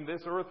 And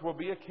this earth will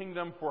be a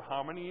kingdom for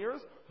how many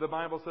years? The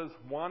Bible says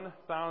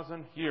 1,000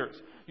 years.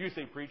 You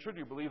say, "Preacher, do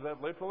you believe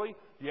that literally?"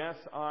 Yes,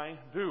 I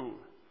do.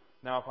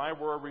 Now, if I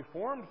were a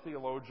Reformed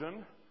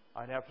theologian,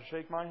 I'd have to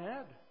shake my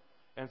head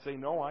and say,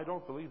 "No, I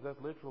don't believe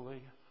that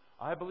literally.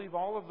 I believe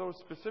all of those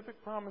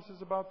specific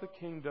promises about the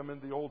kingdom in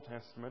the Old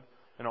Testament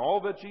and all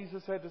that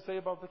Jesus had to say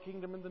about the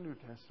kingdom in the New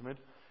Testament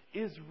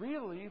is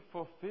really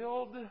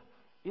fulfilled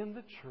in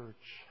the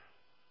church."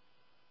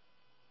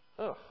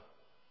 Ugh.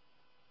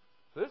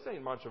 This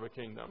ain't much of a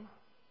kingdom.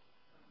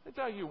 I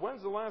tell you,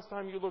 when's the last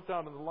time you looked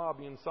out in the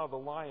lobby and saw the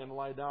lion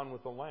lie down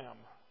with the lamb?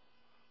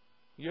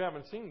 You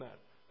haven't seen that.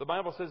 The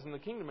Bible says in the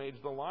kingdom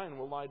age, the lion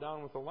will lie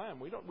down with the lamb.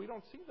 We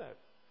don't see that.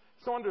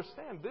 So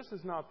understand, this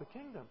is not the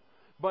kingdom.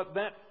 But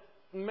that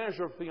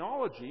measure of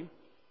theology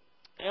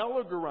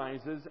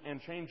allegorizes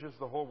and changes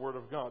the whole Word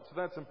of God. So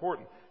that's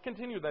important.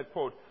 Continue that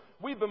quote.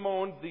 "We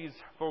bemoan," these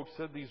folks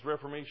said, these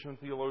Reformation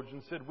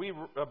theologians said, "we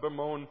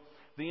bemoan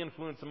the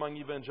influence among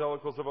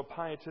evangelicals of a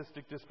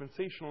pietistic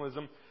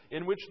dispensationalism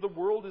in which the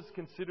world is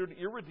considered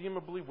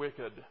irredeemably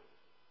wicked."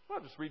 Well,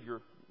 just read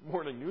your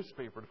morning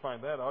newspaper to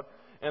find that out.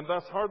 "And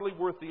thus hardly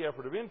worth the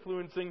effort of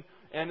influencing,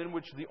 and in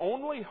which the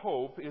only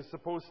hope is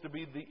supposed to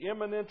be the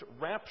imminent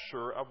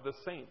rapture of the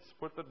saints."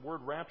 Put that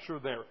word rapture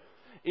there.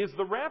 Is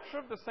the rapture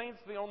of the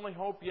saints the only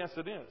hope? Yes,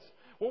 it is.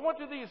 Well, what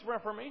do these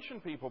Reformation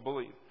people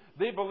believe?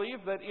 They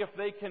believe that if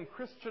they can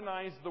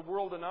Christianize the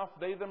world enough,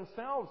 they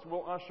themselves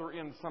will usher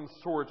in some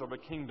sort of a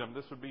kingdom.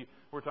 This would be,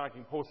 we're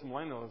talking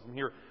post-millennialism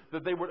here,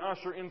 that they would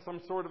usher in some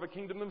sort of a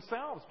kingdom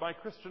themselves by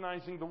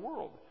Christianizing the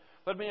world.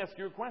 Let me ask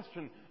you a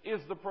question.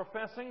 Is the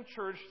professing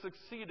church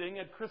succeeding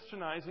at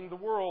Christianizing the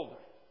world?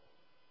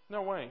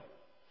 No way.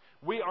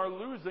 We are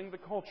losing the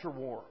culture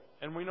war,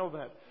 and we know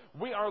that.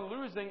 We are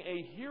losing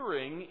a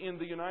hearing in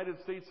the United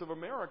States of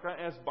America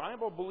as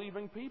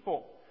Bible-believing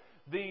people.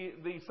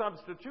 The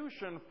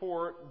substitution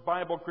for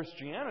Bible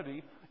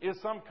Christianity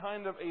is some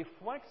kind of a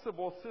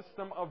flexible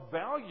system of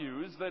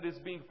values that is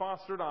being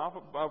foisted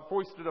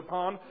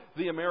upon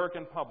the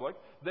American public.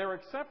 They're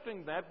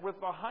accepting that with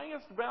the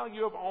highest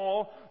value of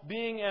all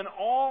being an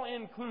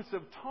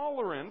all-inclusive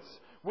tolerance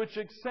which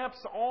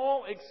accepts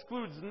all,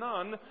 excludes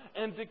none,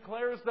 and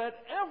declares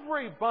that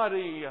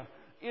everybody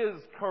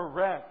is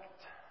correct.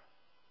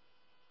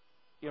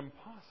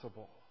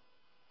 impossible.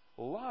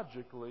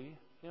 Logically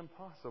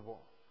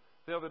impossible.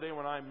 The other day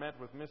when I met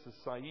with Mrs.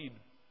 Saeed,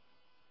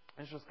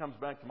 it just comes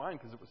back to mind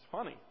because it was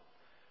funny.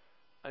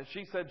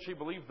 She said she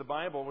believed the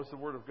Bible was the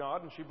Word of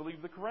God and she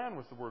believed the Quran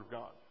was the Word of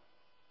God.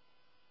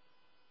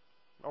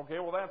 Okay,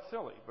 well that's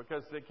silly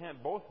because they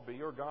can't both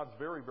be, or God's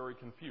very, very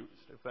confused,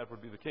 if that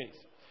would be the case.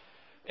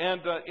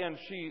 And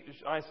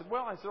I said,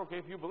 okay,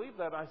 if you believe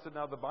that, I said,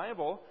 now the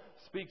Bible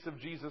speaks of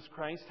Jesus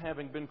Christ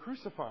having been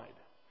crucified.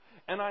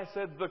 And I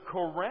said, the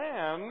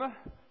Quran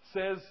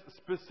says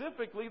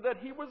specifically that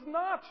He was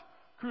not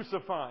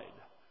crucified.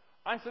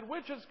 I said,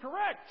 which is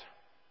correct?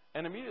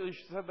 And immediately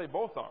she said, they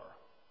both are.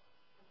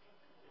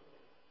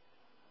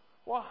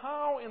 Well,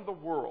 how in the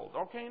world?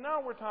 Okay,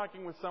 now we're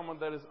talking with someone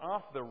that is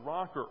off the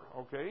rocker,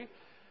 okay?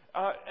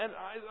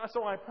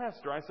 So I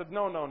pressed her. I said,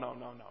 no.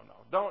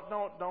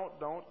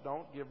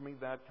 Don't give me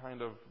that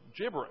kind of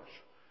gibberish.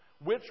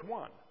 Which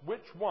one?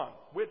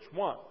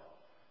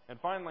 And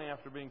finally,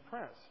 after being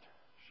pressed,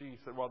 she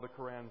said, well, the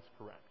Quran's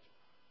correct.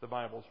 The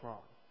Bible's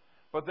wrong.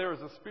 But there is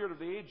a spirit of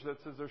the age that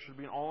says there should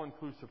be an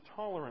all-inclusive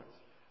tolerance.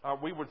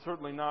 We would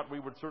certainly not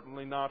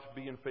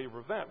be in favor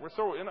of that.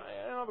 So, in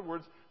other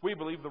words, we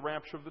believe the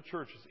rapture of the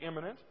church is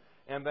imminent,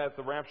 and that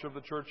the rapture of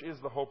the church is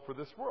the hope for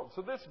this world.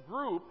 So this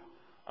group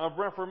of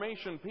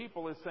Reformation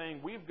people is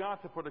saying we've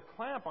got to put a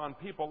clamp on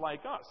people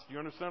like us. Do you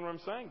understand what I'm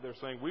saying? They're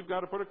saying we've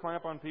got to put a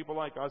clamp on people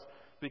like us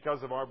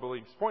because of our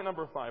beliefs. Point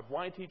number 5.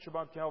 Why teach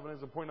about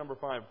Calvinism? Point number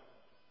 5.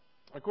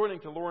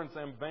 According to Lawrence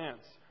M.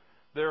 Vance,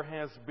 there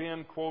has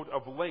been, quote,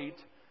 of late,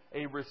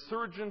 a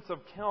resurgence of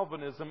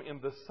Calvinism in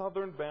the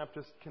Southern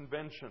Baptist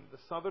Convention. The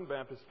Southern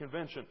Baptist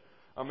Convention,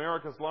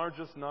 America's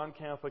largest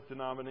non-Catholic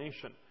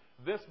denomination.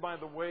 This, by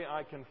the way,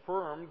 I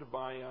confirmed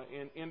by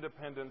an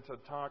independent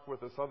talk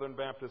with a Southern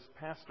Baptist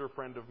pastor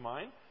friend of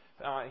mine.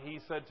 He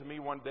said to me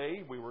one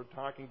day, we were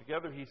talking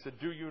together, he said,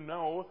 do you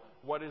know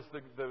what is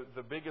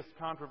the biggest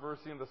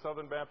controversy in the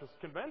Southern Baptist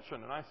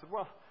Convention? And I said,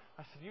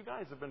 you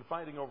guys have been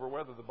fighting over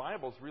whether the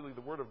Bible's really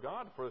the Word of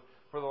God for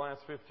the last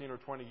 15 or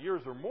 20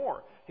 years or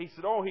more. He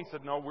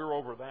said, no, we're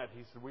over that.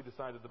 He said, we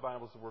decided the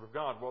Bible's the Word of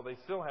God. Well, they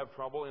still have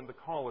trouble in the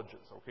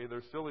colleges, okay?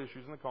 There's still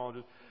issues in the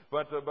colleges.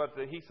 But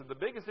he said, the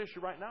biggest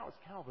issue right now is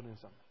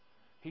Calvinism.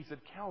 He said,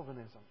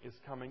 Calvinism is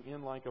coming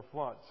in like a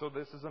flood. So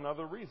this is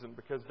another reason,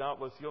 because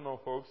doubtless you'll know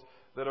folks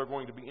that are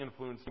going to be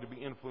influenced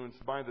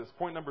by this.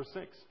 Point number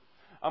 6.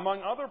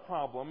 Among other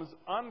problems,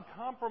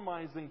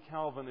 uncompromising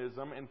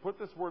Calvinism, and put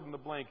this word in the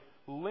blank,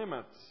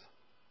 limits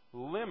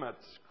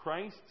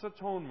Christ's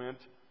atonement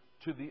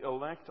to the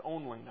elect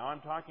only. Now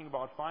I'm talking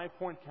about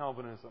 5-point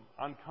Calvinism,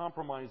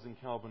 uncompromising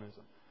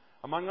Calvinism.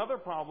 Among other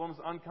problems,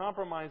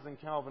 uncompromising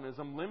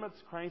Calvinism limits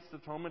Christ's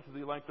atonement to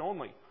the elect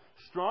only.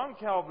 Strong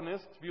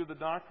Calvinists view the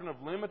doctrine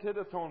of limited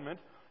atonement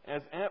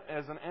as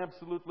an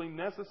absolutely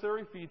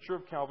necessary feature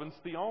of Calvin's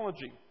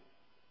theology.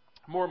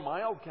 More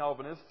mild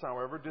Calvinists,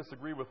 however,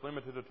 disagree with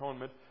limited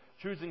atonement,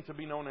 choosing to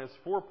be known as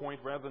 4-point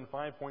rather than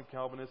 5-point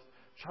Calvinists.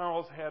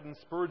 Charles Haddon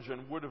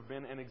Spurgeon would have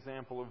been an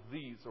example of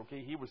these.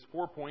 Okay, he was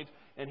 4-point,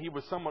 and he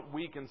was somewhat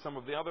weak in some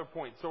of the other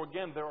points. So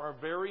again, there are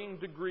varying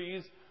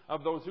degrees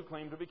of those who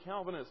claim to be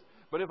Calvinists.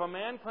 But if a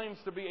man claims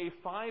to be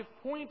a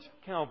 5-point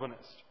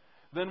Calvinist,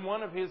 then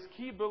one of his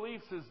key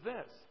beliefs is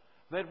this,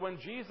 that when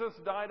Jesus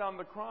died on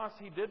the cross,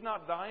 He did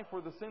not die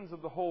for the sins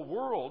of the whole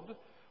world,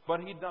 but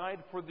He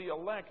died for the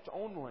elect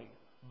only,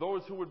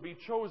 those who would be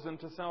chosen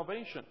to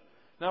salvation.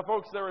 Now,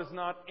 folks, there is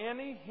not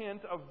any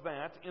hint of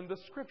that in the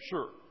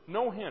Scripture.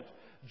 No hint.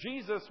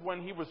 Jesus,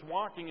 when He was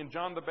walking and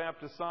John the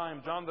Baptist saw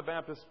Him, John the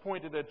Baptist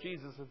pointed at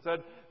Jesus and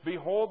said,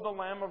 "Behold the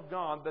Lamb of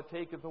God that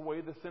taketh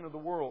away the sin of the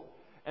world."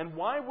 And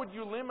why would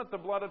you limit the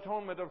blood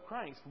atonement of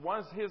Christ?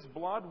 Was His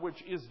blood,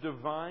 which is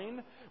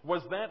divine,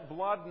 was that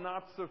blood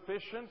not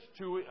sufficient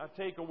to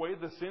take away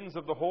the sins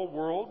of the whole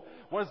world?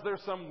 Was there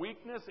some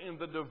weakness in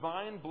the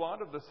divine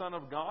blood of the Son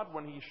of God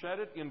when He shed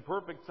it in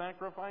perfect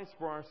sacrifice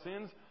for our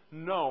sins?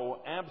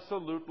 No,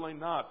 absolutely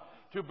not.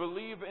 To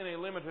believe in a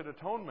limited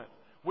atonement,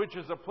 which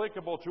is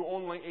applicable to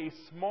only a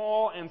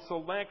small and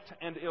select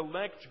and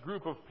elect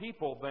group of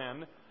people,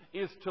 then,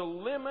 is to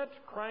limit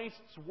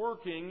Christ's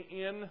working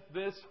in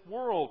this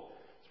world.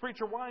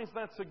 Preacher, why is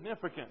that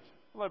significant?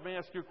 Let me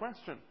ask you a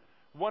question.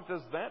 What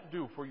does that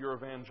do for your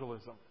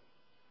evangelism?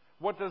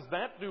 What does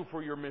that do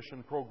for your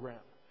mission program?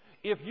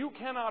 If you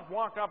cannot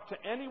walk up to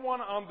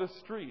anyone on the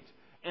street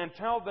and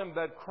tell them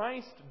that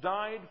Christ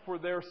died for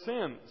their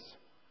sins,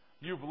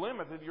 you've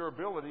limited your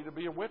ability to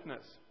be a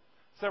witness.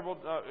 A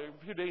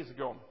few days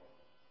ago,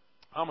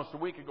 almost a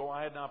week ago,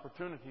 I had an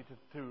opportunity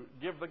to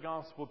give the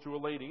gospel to a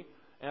lady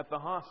at the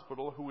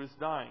hospital who is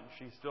dying.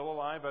 She's still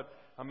alive at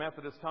a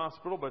Methodist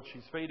hospital, but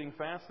she's fading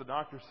fast. The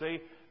doctors say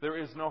there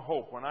is no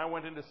hope. When I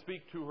went in to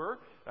speak to her,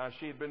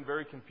 she had been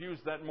very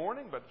confused that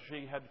morning, but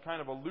she had kind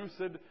of a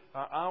lucid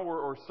hour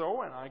or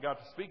so, and I got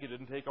to speak. It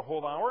didn't take a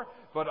whole hour,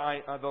 but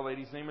the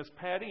lady's name is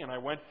Patty, and I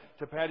went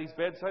to Patty's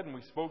bedside, and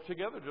we spoke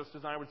together just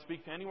as I would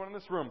speak to anyone in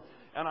this room.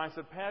 And I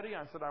said, "Patty,"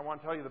 I said, "I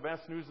want to tell you the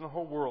best news in the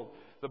whole world.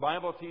 The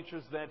Bible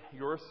teaches that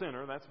you're a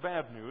sinner. That's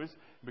bad news.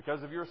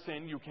 Because of your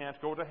sin, you can't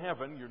go to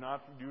heaven. You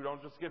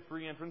don't just get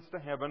free entrance to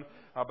heaven,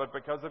 but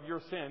because of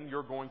your sin,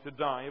 you're going to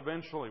die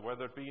eventually.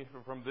 Whether it be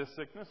from this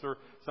sickness or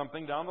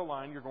something down the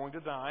line, you're going to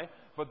die.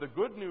 But the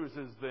good news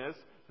is this,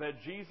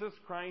 that Jesus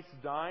Christ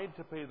died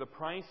to pay the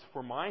price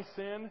for my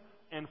sin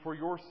and for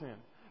your sin.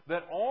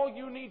 That all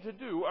you need to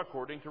do,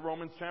 according to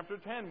Romans chapter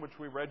 10, which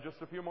we read just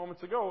a few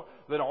moments ago,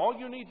 that all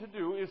you need to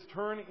do is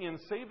turn in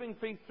saving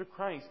faith to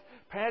Christ.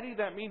 Patty,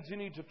 that means you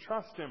need to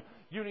trust Him.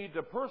 You need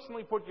to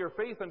personally put your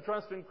faith and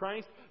trust in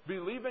Christ,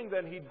 believing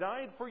that He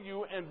died for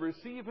you and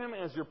receive Him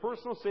as your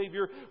personal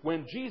Savior.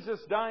 When Jesus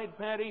died,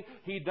 Patty,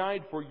 He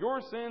died for your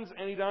sins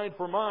and He died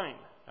for mine.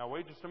 Now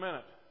wait just a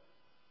minute.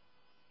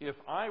 If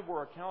I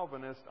were a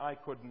Calvinist, I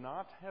could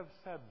not have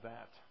said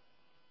that.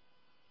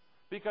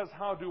 Because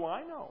how do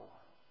I know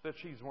that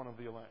she's one of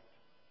the elect?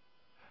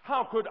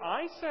 How could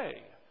I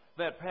say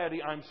that,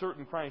 Patty, I'm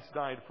certain Christ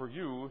died for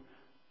you?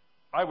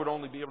 I would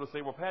only be able to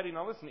say, well, Patty,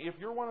 now listen, if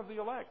you're one of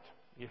the elect,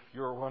 if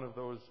you're one of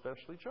those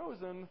specially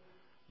chosen,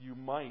 you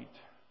might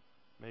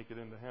make it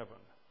into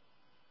heaven.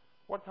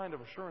 What kind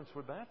of assurance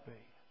would that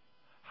be?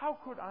 How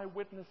could I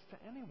witness to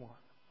anyone?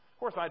 Of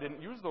course, I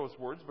didn't use those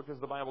words because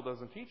the Bible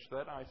doesn't teach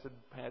that. I said,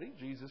 Patty,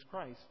 Jesus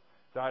Christ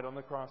died on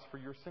the cross for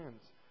your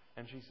sins.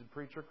 And she said,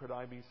 preacher, could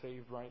I be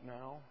saved right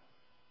now?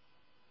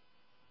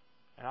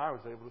 And I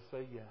was able to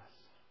say yes.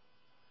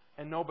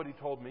 And nobody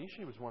told me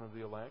she was one of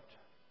the elect.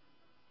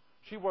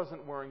 She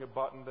wasn't wearing a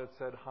button that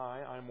said,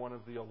 hi, I'm one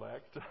of the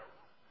elect.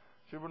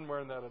 She wasn't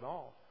wearing that at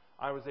all.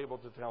 I was able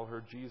to tell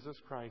her Jesus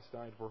Christ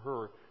died for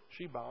her.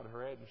 She bowed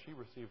her head and she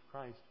received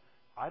Christ.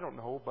 I don't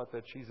know, but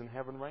that she's in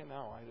heaven right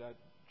now. I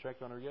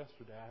checked on her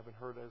yesterday. I haven't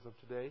heard as of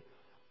today.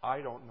 I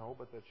don't know,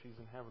 but that she's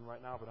in heaven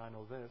right now. But I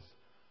know this,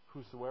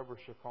 whosoever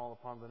shall call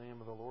upon the name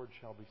of the Lord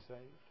shall be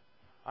saved.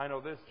 I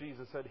know this,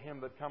 Jesus said, him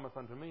that cometh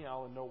unto me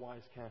I'll in no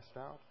wise cast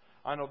out.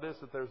 I know this,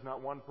 that there's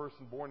not one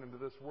person born into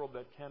this world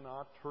that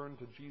cannot turn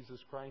to Jesus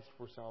Christ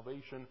for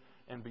salvation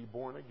and be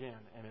born again.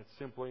 And it's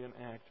simply an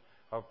act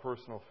of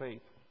personal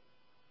faith.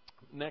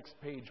 Next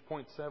page,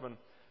 point 7.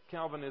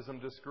 Calvinism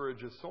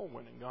discourages soul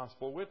winning,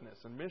 gospel witness,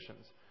 and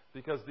missions,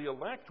 because the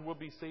elect will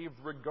be saved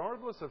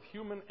regardless of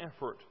human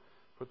effort.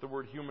 Put the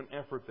word human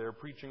effort there,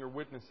 preaching or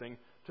witnessing,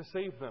 to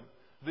save them.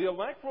 The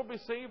elect will be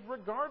saved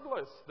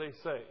regardless, they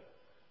say.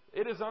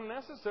 It is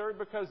unnecessary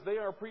because they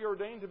are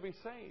preordained to be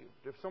saved.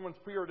 If someone's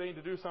preordained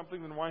to do something,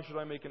 then why should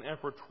I make an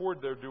effort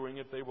toward their doing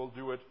it? They will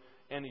do it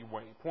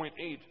anyway. Point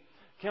 8.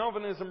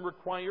 Calvinism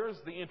requires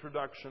the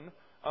introduction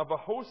of a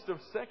host of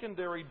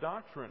secondary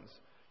doctrines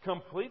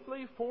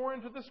completely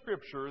foreign to the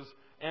Scriptures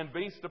and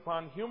based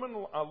upon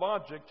human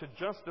logic to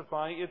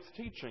justify its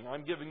teaching.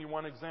 I'm giving you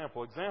one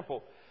example.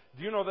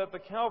 Do you know that the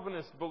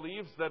Calvinist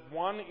believes that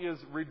one is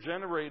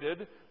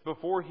regenerated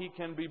before he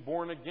can be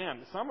born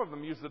again? Some of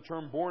them use the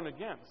term born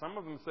again. Some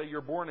of them say you're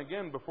born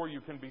again before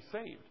you can be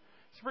saved.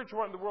 Preacher,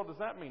 what in the world does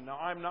that mean? Now,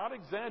 I'm not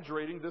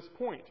exaggerating this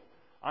point.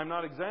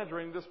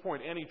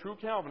 Any true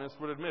Calvinist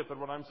would admit that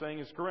what I'm saying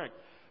is correct.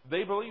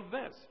 They believe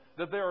this,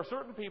 that there are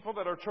certain people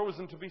that are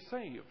chosen to be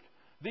saved.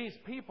 These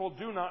people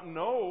do not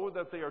know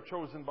that they are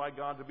chosen by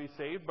God to be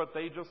saved, but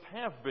they just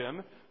have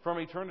been from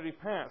eternity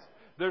past.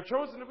 They're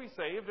chosen to be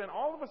saved, and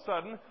all of a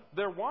sudden,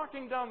 they're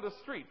walking down the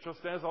street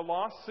just as a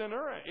lost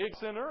sinner,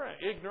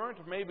 ignorant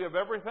maybe of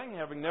everything,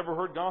 having never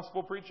heard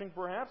gospel preaching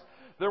perhaps.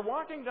 They're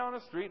walking down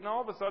a street, and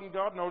all of a sudden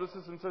God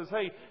notices and says,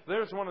 hey,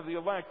 there's one of the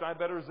elect, I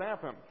better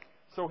zap him.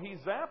 So he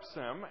zaps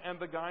him, and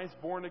the guy's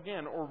born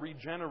again or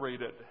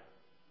regenerated.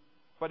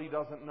 But he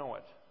doesn't know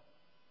it.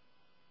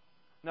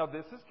 Now,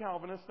 this is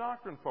Calvinist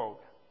doctrine, folk.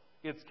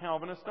 It's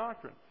Calvinist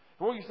doctrine.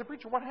 Well, you say,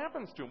 preacher, what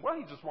happens to him? Well,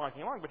 he's just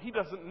walking along, but he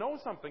doesn't know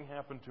something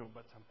happened to him,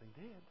 but something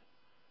did.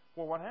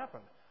 Well, what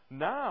happened?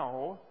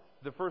 Now,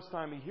 the first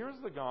time he hears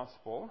the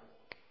gospel,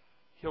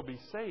 he'll be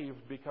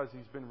saved because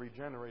he's been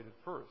regenerated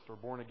first, or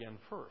born again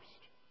first.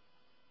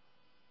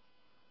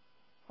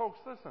 Folks,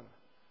 listen.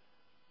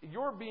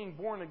 Your being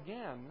born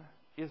again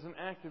is an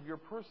act of your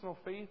personal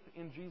faith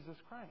in Jesus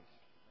Christ.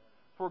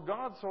 For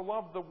God so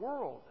loved the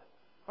world.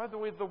 By the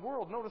way, the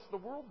world, notice the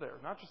world there,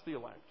 not just the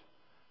elect.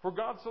 For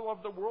God so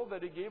loved the world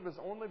that He gave His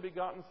only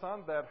begotten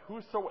Son, that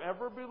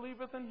whosoever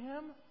believeth in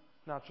Him,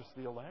 not just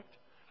the elect,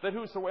 that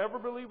whosoever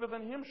believeth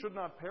in Him should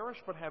not perish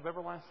but have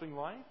everlasting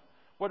life.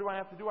 What do I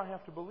have to do? I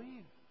have to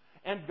believe.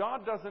 And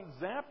God doesn't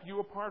zap you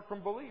apart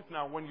from belief.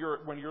 Now, when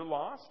you're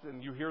lost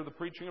and you hear the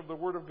preaching of the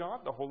Word of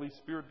God, the Holy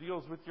Spirit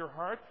deals with your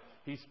heart.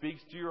 He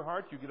speaks to your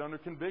heart. You get under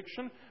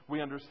conviction.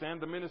 We understand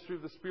the ministry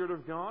of the Spirit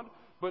of God.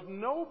 But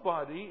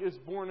nobody is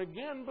born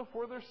again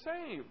before they're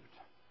saved.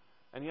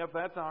 And yet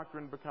that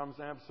doctrine becomes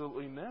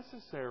absolutely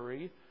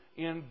necessary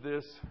in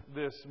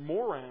this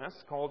morass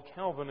called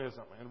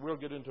Calvinism. And we'll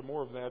get into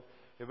more of that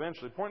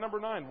eventually. Point number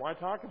 9, why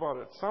talk about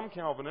it? Some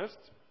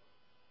Calvinists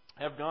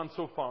have gone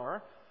so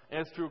far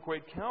as to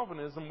equate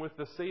Calvinism with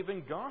the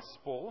saving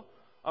gospel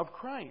of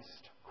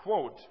Christ.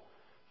 Quote,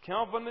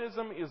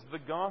 Calvinism is the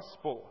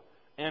gospel,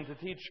 and to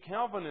teach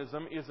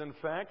Calvinism is in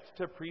fact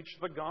to preach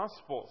the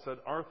gospel, said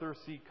Arthur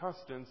C.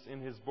 Custance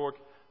in his book,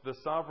 the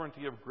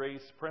Sovereignty of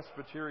Grace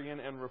Presbyterian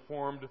and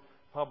Reformed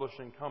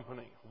Publishing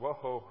Company.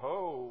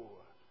 Whoa-ho-ho!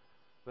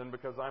 Then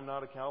because I'm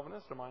not a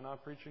Calvinist, am I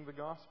not preaching the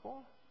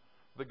gospel?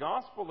 The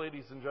gospel,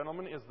 ladies and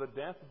gentlemen, is the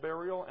death,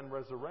 burial, and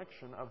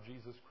resurrection of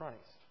Jesus Christ.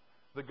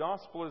 The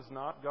gospel is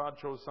not God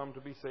chose some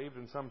to be saved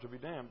and some to be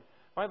damned.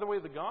 By the way,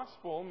 the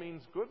gospel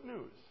means good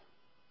news.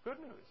 Good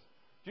news.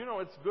 Do you know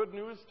it's good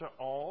news to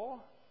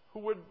all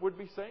who would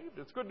be saved?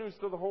 It's good news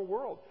to the whole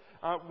world.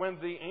 When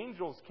the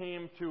angels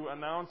came to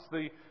announce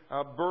the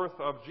birth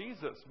of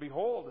Jesus,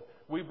 behold,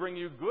 we bring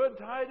you good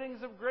tidings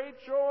of great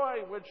joy,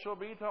 which shall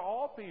be to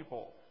all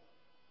people,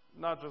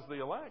 not just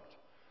the elect.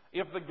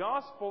 If the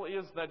gospel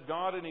is that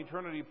God in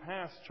eternity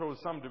past chose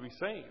some to be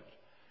saved,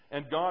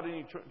 and God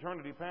in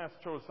eternity past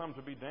chose some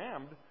to be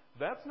damned,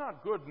 that's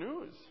not good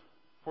news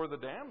for the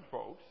damned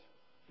folks.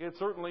 It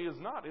certainly is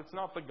not. It's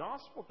not the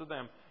gospel to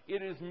them.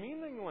 It is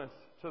meaningless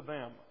to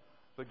them.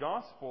 The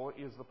gospel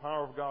is the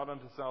power of God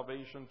unto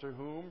salvation to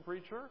whom,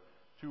 preacher?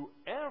 To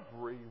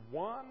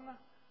everyone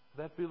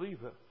that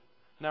believeth.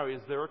 Now,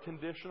 is there a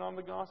condition on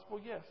the gospel?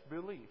 Yes,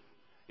 belief.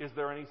 Is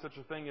there any such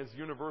a thing as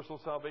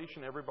universal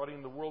salvation? Everybody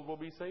in the world will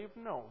be saved?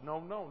 No.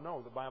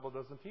 The Bible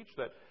doesn't teach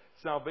that.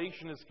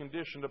 Salvation is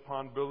conditioned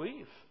upon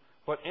belief,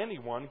 but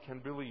anyone can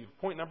believe.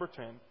 Point number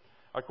 10.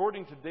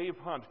 According to Dave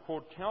Hunt,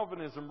 quote,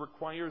 Calvinism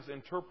requires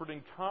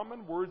interpreting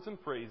common words and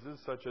phrases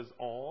such as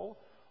all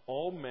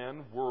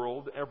men,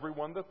 world,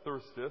 everyone that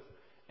thirsteth,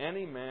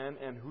 any man,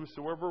 and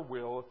whosoever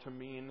will, to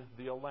mean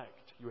the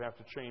elect. You have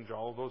to change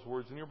all of those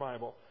words in your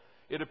Bible.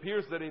 It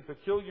appears that a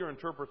peculiar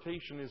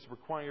interpretation is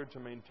required to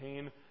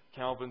maintain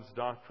Calvin's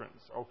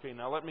doctrines. Okay,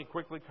 now let me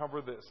quickly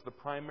cover this. The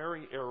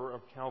primary error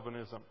of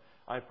Calvinism.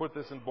 I put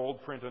this in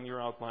bold print on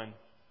your outline.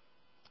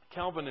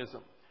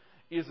 Calvinism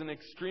is an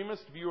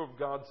extremist view of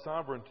God's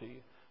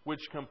sovereignty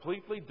which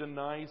completely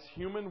denies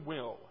human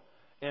will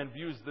and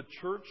views the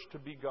church to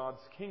be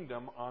God's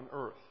kingdom on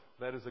earth.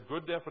 That is a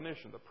good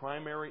definition, the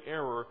primary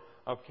error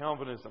of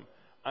Calvinism.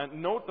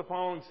 And note the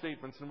following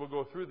statements, and we'll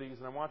go through these,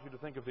 and I want you to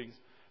think of these.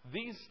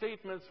 These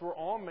statements were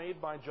all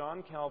made by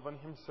John Calvin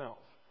himself,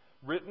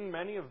 written,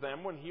 many of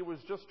them, when he was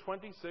just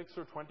 26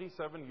 or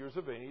 27 years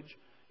of age,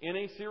 in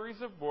a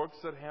series of books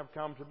that have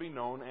come to be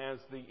known as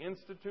the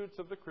Institutes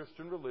of the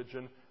Christian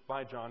Religion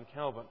by John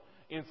Calvin.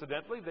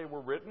 Incidentally, they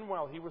were written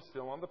while he was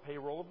still on the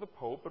payroll of the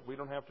Pope, but we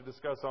don't have to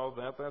discuss all of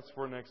that. That's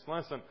for next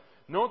lesson.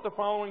 Note the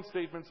following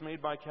statements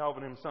made by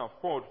Calvin himself.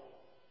 Quote,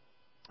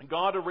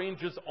 God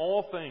arranges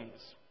all things.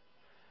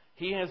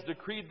 He has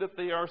decreed that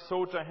they are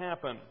so to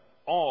happen.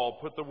 All,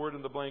 put the word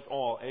in the blank,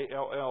 all,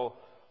 A-L-L.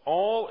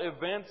 All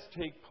events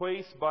take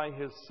place by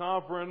His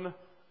sovereign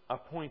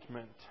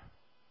appointment.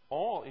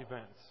 All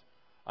events.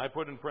 I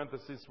put in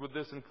parentheses, would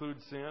this include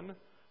sin?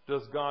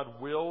 Does God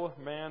will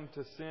man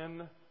to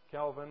sin?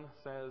 Calvin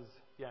says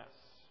yes.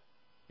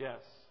 Yes.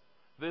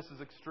 This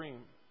is extreme.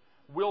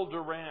 Will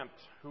Durant,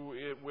 who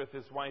with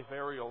his wife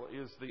Ariel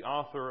is the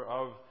author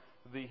of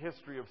the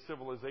History of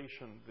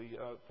Civilization,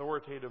 the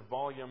authoritative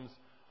volumes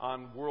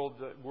on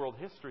world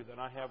history that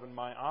I have in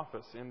my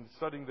office. In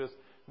studying this,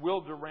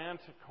 Will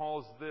Durant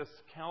calls this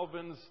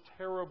Calvin's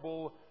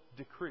terrible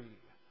decree.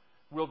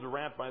 Will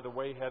Durant, by the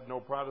way, had no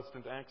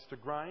Protestant axe to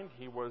grind.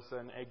 He was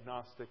an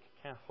agnostic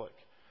Catholic.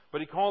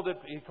 But he called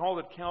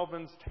it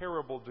Calvin's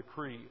terrible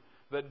decree,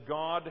 that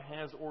God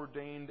has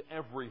ordained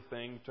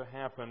everything to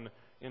happen,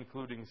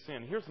 including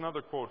sin. Here's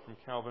another quote from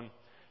Calvin.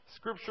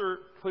 Scripture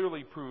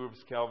clearly proves,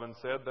 Calvin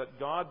said, that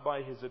God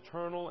by His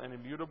eternal and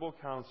immutable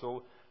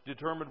counsel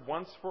determined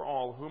once for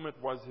all whom it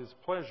was His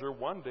pleasure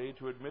one day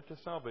to admit to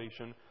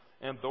salvation,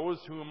 and those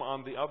whom,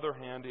 on the other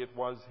hand, it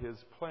was His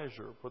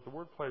pleasure. Put the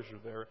word pleasure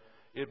there.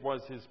 It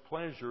was His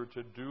pleasure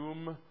to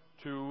doom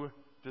to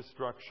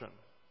destruction.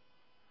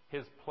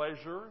 His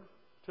pleasure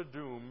to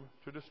doom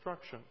to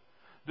destruction.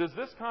 Does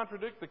this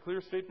contradict the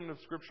clear statement of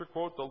Scripture,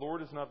 quote, the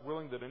Lord is not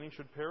willing that any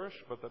should perish,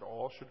 but that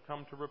all should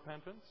come to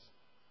repentance?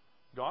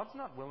 God's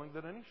not willing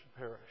that any should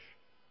perish.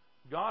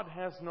 God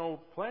has no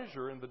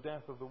pleasure in the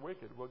death of the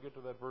wicked. We'll get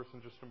to that verse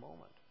in just a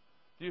moment.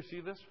 Do you see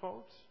this,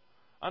 folks?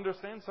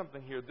 Understand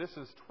something here. This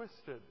is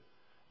twisted.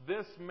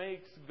 This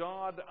makes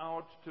God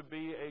out to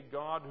be a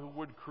God who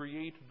would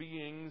create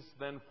beings,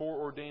 then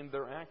foreordain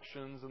their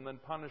actions, and then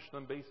punish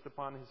them based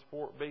upon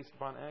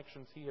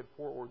actions He had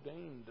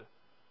foreordained.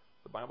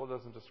 The Bible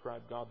doesn't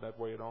describe God that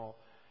way at all.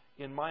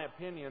 In my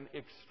opinion,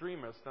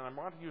 extremist, and I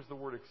want to use the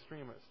word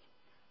extremist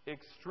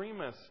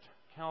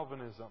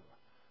Calvinism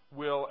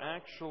will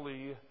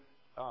actually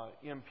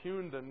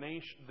impugn the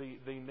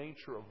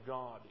nature of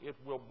God. It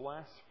will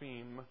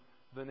blaspheme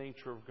the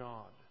nature of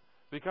God.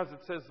 Because it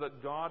says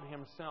that God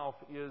Himself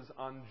is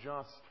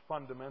unjust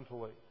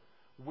fundamentally.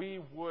 We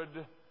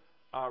would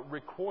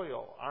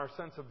recoil, our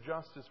sense of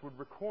justice would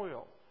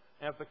recoil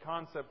at the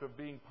concept of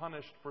being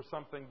punished for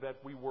something that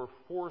we were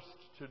forced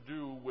to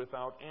do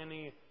without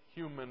any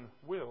human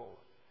will.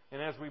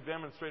 And as we've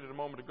demonstrated a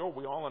moment ago,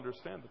 we all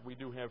understand that we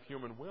do have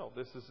human will.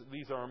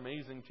 These are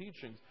amazing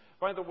teachings.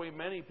 By the way,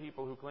 many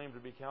people who claim to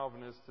be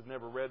Calvinists have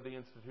never read the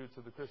Institutes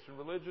of the Christian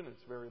Religion.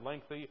 It's very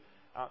lengthy.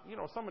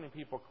 So many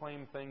people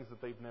claim things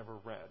that they've never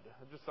read.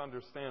 Just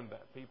understand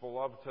that. People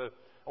love to,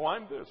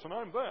 I'm this and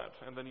I'm that.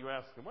 And then you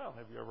ask them, well,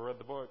 have you ever read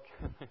the book?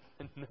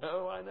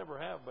 No, I never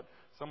have, but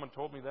someone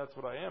told me that's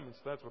what I am, and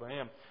so that's what I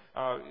am.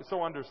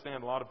 So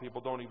understand, a lot of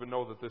people don't even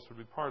know that this would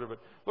be part of it.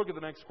 Look at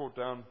the next quote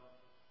down.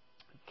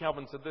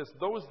 Calvin said this,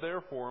 "Those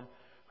therefore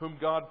whom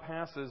God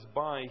passes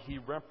by he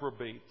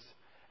reprobates,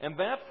 and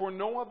that for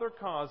no other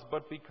cause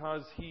but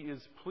because he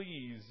is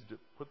pleased."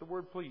 Put the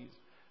word pleased.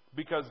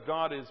 "Because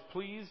God is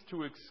pleased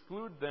to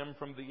exclude them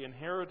from the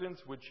inheritance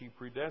which he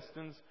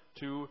predestines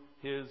to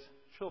his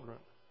children."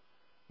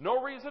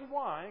 No reason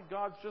why.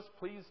 God's just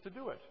pleased to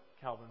do it,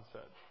 Calvin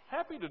said.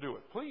 Happy to do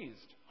it.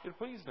 Pleased. It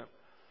pleased him.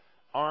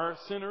 Are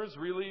sinners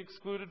really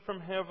excluded from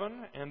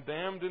heaven and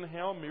damned in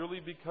hell merely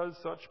because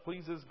such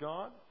pleases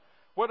God?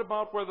 What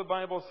about where the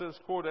Bible says,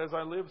 quote, "As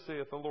I live,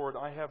 saith the Lord,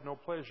 I have no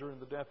pleasure in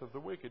the death of the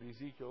wicked,"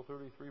 Ezekiel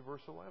 33,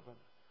 verse 11.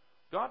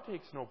 God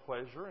takes no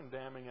pleasure in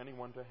damning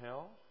anyone to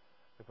hell.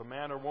 If a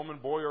man or woman,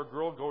 boy or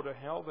girl go to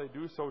hell, they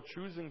do so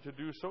choosing to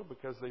do so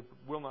because they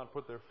will not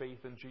put their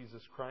faith in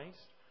Jesus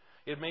Christ.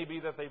 It may be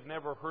that they've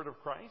never heard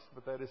of Christ,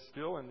 but that is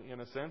still,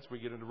 in a sense, we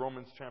get into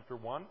Romans chapter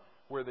 1,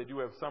 where they do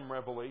have some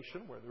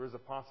revelation, where there is a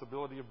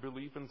possibility of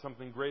belief in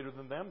something greater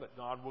than them, that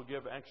God will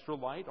give extra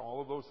light,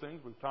 all of those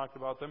things. We've talked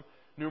about them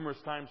numerous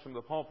times from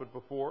the pulpit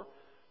before.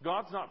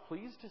 God's not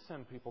pleased to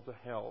send people to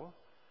hell.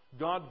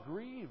 God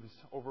grieves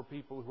over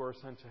people who are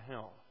sent to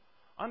hell.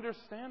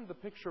 Understand the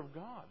picture of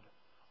God.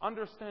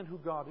 Understand who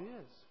God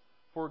is.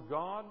 For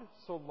God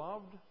so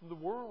loved the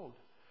world.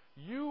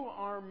 You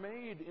are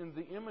made in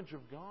the image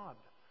of God.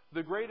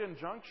 The great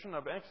injunction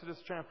of Exodus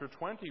chapter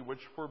 20,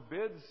 which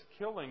forbids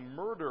killing,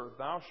 murder,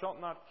 thou shalt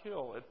not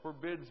kill. It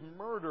forbids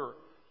murder,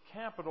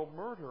 capital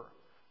murder.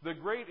 The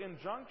great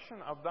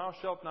injunction of thou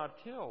shalt not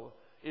kill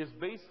is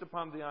based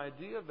upon the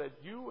idea that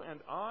you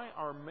and I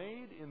are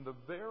made in the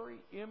very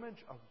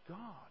image of God.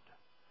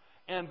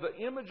 And the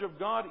image of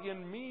God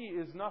in me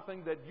is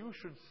nothing that you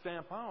should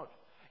stamp out.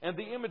 And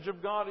the image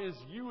of God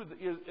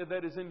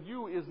that is in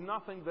you is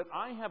nothing that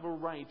I have a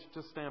right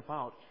to stamp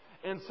out.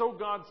 And so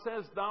God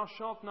says, "Thou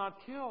shalt not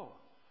kill."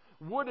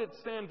 Would it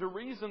stand to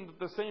reason that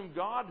the same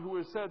God who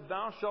has said,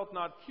 "Thou shalt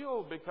not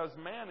kill," because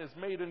man is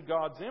made in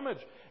God's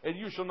image, and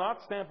you shall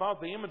not stamp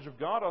out the image of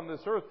God on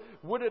this earth,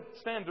 would it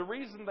stand to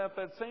reason that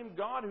that same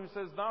God who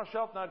says, "Thou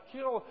shalt not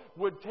kill,"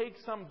 would take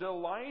some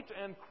delight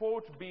and,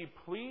 quote, "be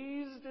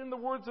pleased," in the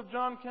words of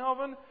John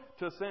Calvin,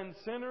 to send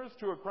sinners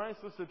to a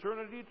Christless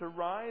eternity, to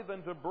writhe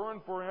and to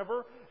burn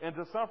forever, and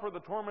to suffer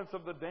the torments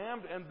of the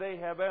damned, and they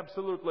have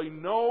absolutely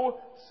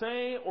no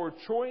say or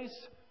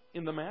choice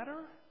in the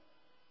matter?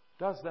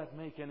 Does that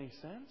make any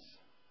sense?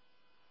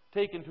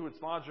 Taken to its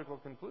logical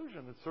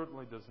conclusion, it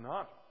certainly does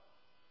not.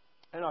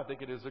 And I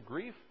think it is a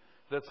grief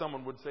that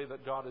someone would say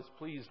that God is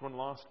pleased when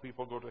lost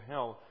people go to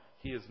hell.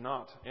 He is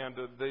not. And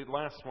the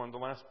last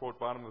quote,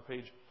 bottom of the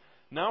page.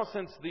 "Now,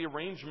 since the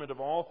arrangement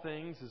of all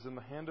things is in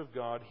the hand of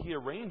God, he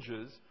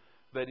arranges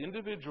that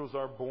individuals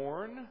are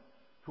born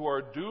who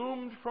are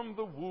doomed from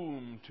the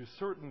womb to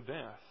certain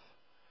death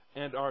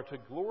and are to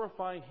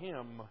glorify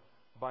him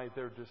by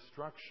their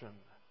destruction."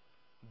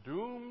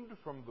 Doomed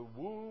from the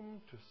womb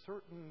to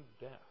certain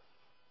death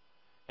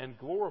and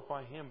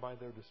glorify him by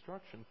their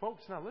destruction.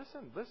 Folks, now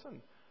listen.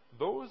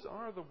 Those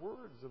are the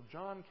words of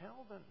John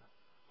Calvin.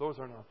 Those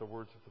are not the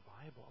words of the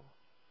Bible.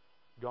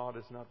 God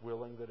is not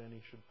willing that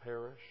any should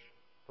perish,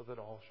 but that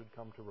all should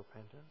come to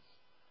repentance.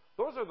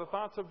 Those are the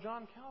thoughts of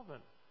John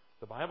Calvin.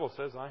 The Bible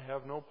says, "I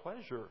have no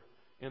pleasure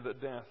in the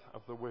death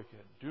of the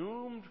wicked."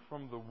 Doomed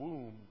from the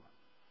womb.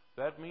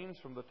 That means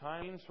from the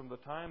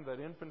time that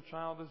infant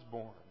child is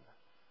born.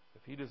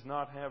 If he does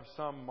not have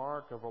some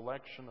mark of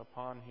election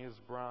upon his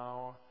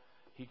brow,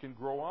 he can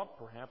grow up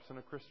perhaps in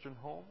a Christian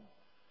home.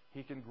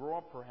 He can grow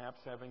up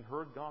perhaps having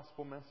heard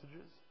gospel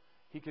messages.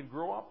 He can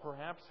grow up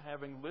perhaps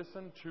having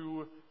listened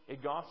to a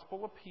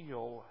gospel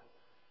appeal.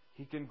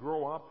 He can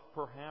grow up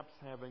perhaps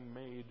having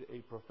made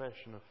a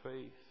profession of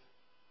faith.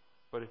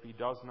 But if he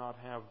does not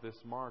have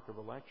this mark of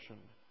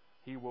election,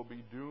 he will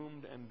be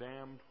doomed and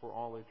damned for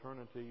all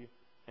eternity,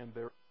 and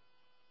there